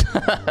reduced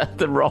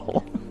the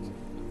roll.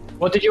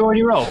 What did you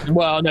already roll?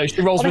 Well, no,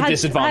 she rolls with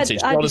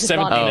disadvantage. I had Rolled a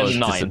 17 and a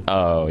 9.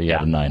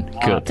 A 9.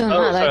 Good. Doesn't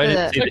matter,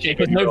 does it? Okay,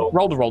 because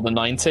Nova rolled a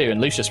 9 too,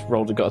 and Lucius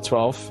got a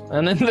 12,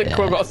 and then the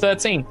Quill got a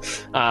 13.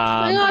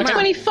 I got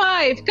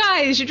 25.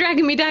 Guys, you're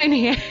dragging me down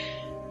here.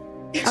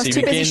 I was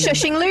too busy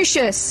shushing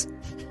Lucius.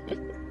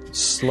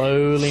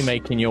 Slowly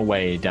making your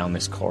way down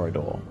this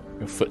corridor,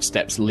 your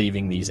footsteps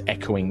leaving these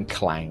echoing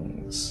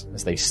clangs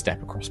as they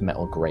step across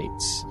metal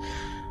grates.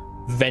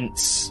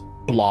 Vents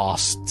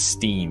blast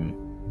steam,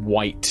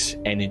 white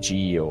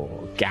energy or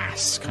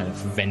gas kind of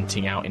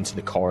venting out into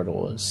the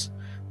corridors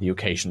that you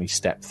occasionally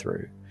step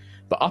through.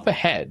 But up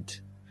ahead,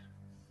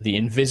 the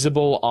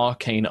invisible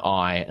Arcane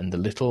Eye and the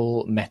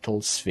little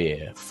metal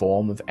sphere,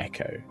 form of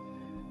Echo,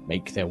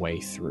 make their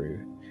way through.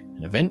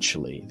 And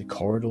eventually, the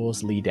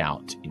corridors lead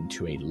out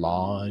into a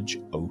large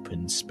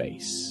open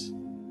space.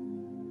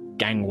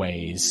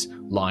 Gangways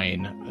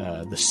line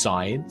the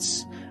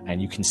sides,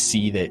 and you can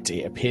see that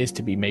it appears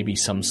to be maybe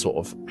some sort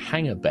of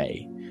hangar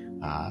bay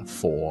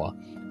for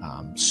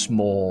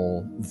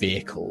small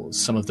vehicles.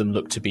 Some of them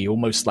look to be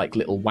almost like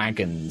little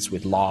wagons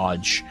with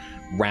large,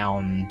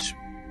 round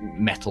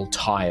metal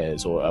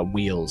tires or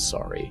wheels,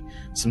 sorry.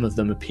 Some of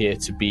them appear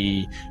to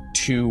be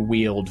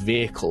two-wheeled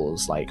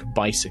vehicles like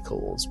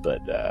bicycles,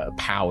 but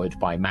powered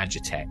by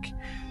Magitech.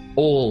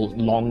 All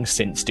long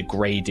since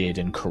degraded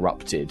and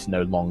corrupted,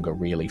 no longer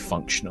really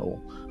functional.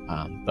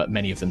 But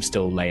many of them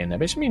still lay in their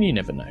base. I mean, you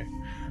never know.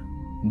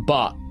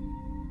 But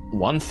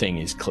one thing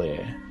is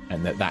clear,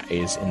 and that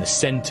is in the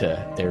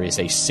center there is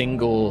a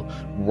single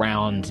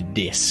round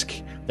disc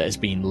that has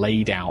been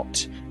laid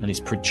out and is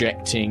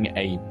projecting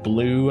a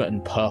blue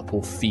and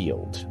purple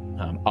field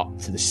up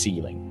to the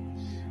ceiling.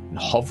 And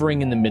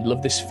hovering in the middle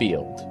of this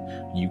field,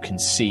 you can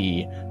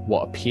see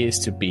what appears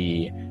to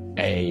be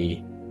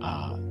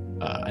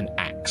an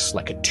axe,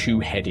 like a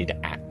two-headed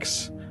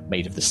axe,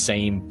 made of the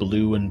same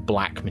blue and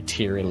black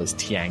material as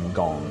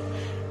Tiangong.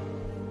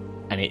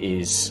 And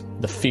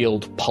the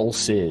field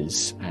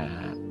pulses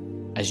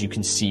as you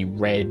can see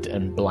red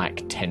and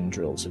black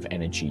tendrils of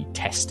energy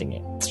testing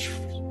it,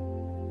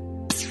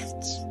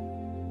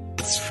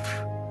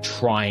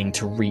 trying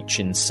to reach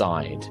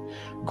inside,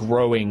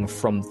 growing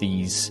from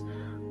these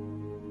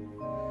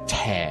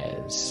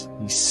tears,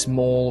 these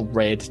small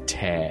red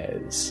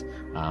tears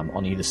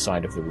on either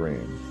side of the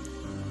room.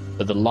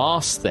 But the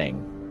last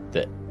thing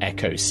that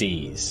Echo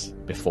sees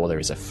before there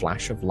is a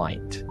flash of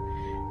light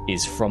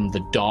is from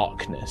the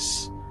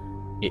darkness.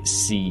 It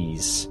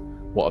sees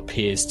what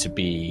appears to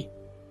be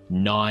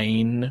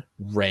 9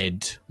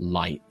 red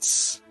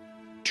lights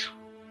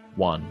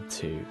 1,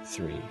 2,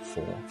 3,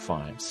 4,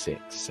 5,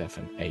 6,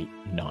 7, 8,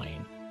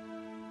 9.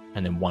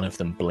 And then one of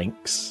them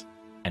blinks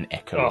and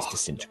Echo is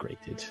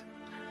disintegrated.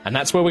 And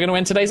that's where we're going to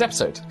end today's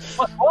episode.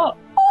 What?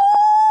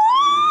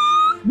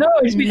 No,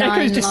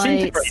 Echo's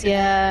disintegrated. Lights,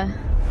 yeah.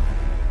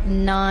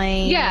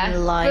 9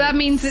 lights. But that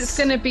means it's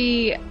going to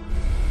be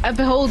a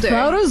beholder.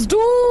 Cloudus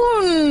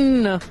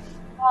Dawn!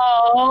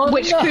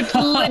 Which could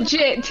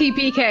legit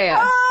TPK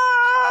us.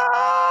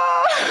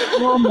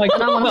 Oh my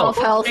god. I'm on half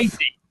health.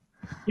 Katie,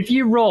 if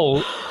you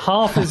roll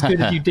half as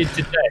good as you did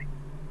today,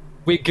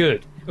 we're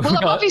good.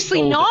 Well,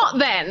 obviously not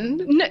then.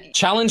 No.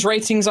 Challenge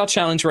ratings are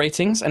challenge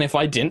ratings, and if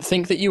I didn't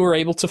think that you were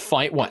able to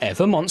fight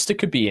whatever monster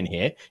could be in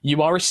here,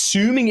 you are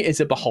assuming it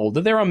is a beholder.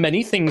 There are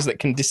many things that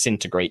can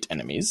disintegrate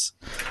enemies,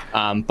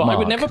 but I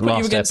would never put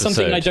you against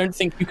something I don't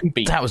think you can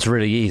beat. That was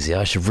really easy.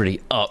 I should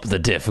really up the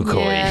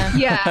difficulty.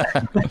 Yeah.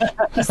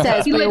 He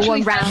says we're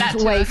one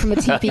round away from a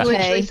TPK. He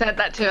literally said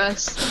that to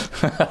us.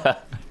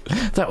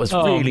 That was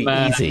really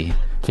easy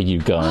for you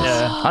guys.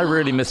 Yeah. I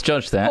really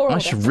misjudged that. I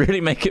should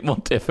really make it more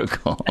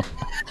difficult.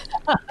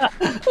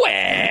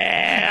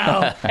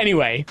 Well,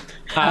 anyway,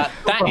 that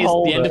is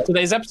the end of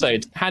today's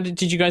episode. How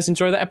did you guys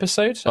enjoy that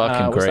episode?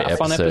 Fucking great was that a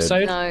fun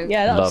episode? No.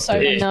 Yeah, that was so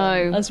Loved much it.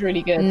 fun. No. That's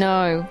really good.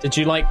 No. Did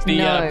you like the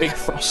No. big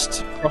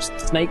frost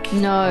snake?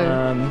 No.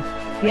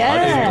 Yeah.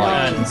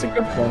 I didn't like It's a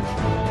good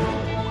one.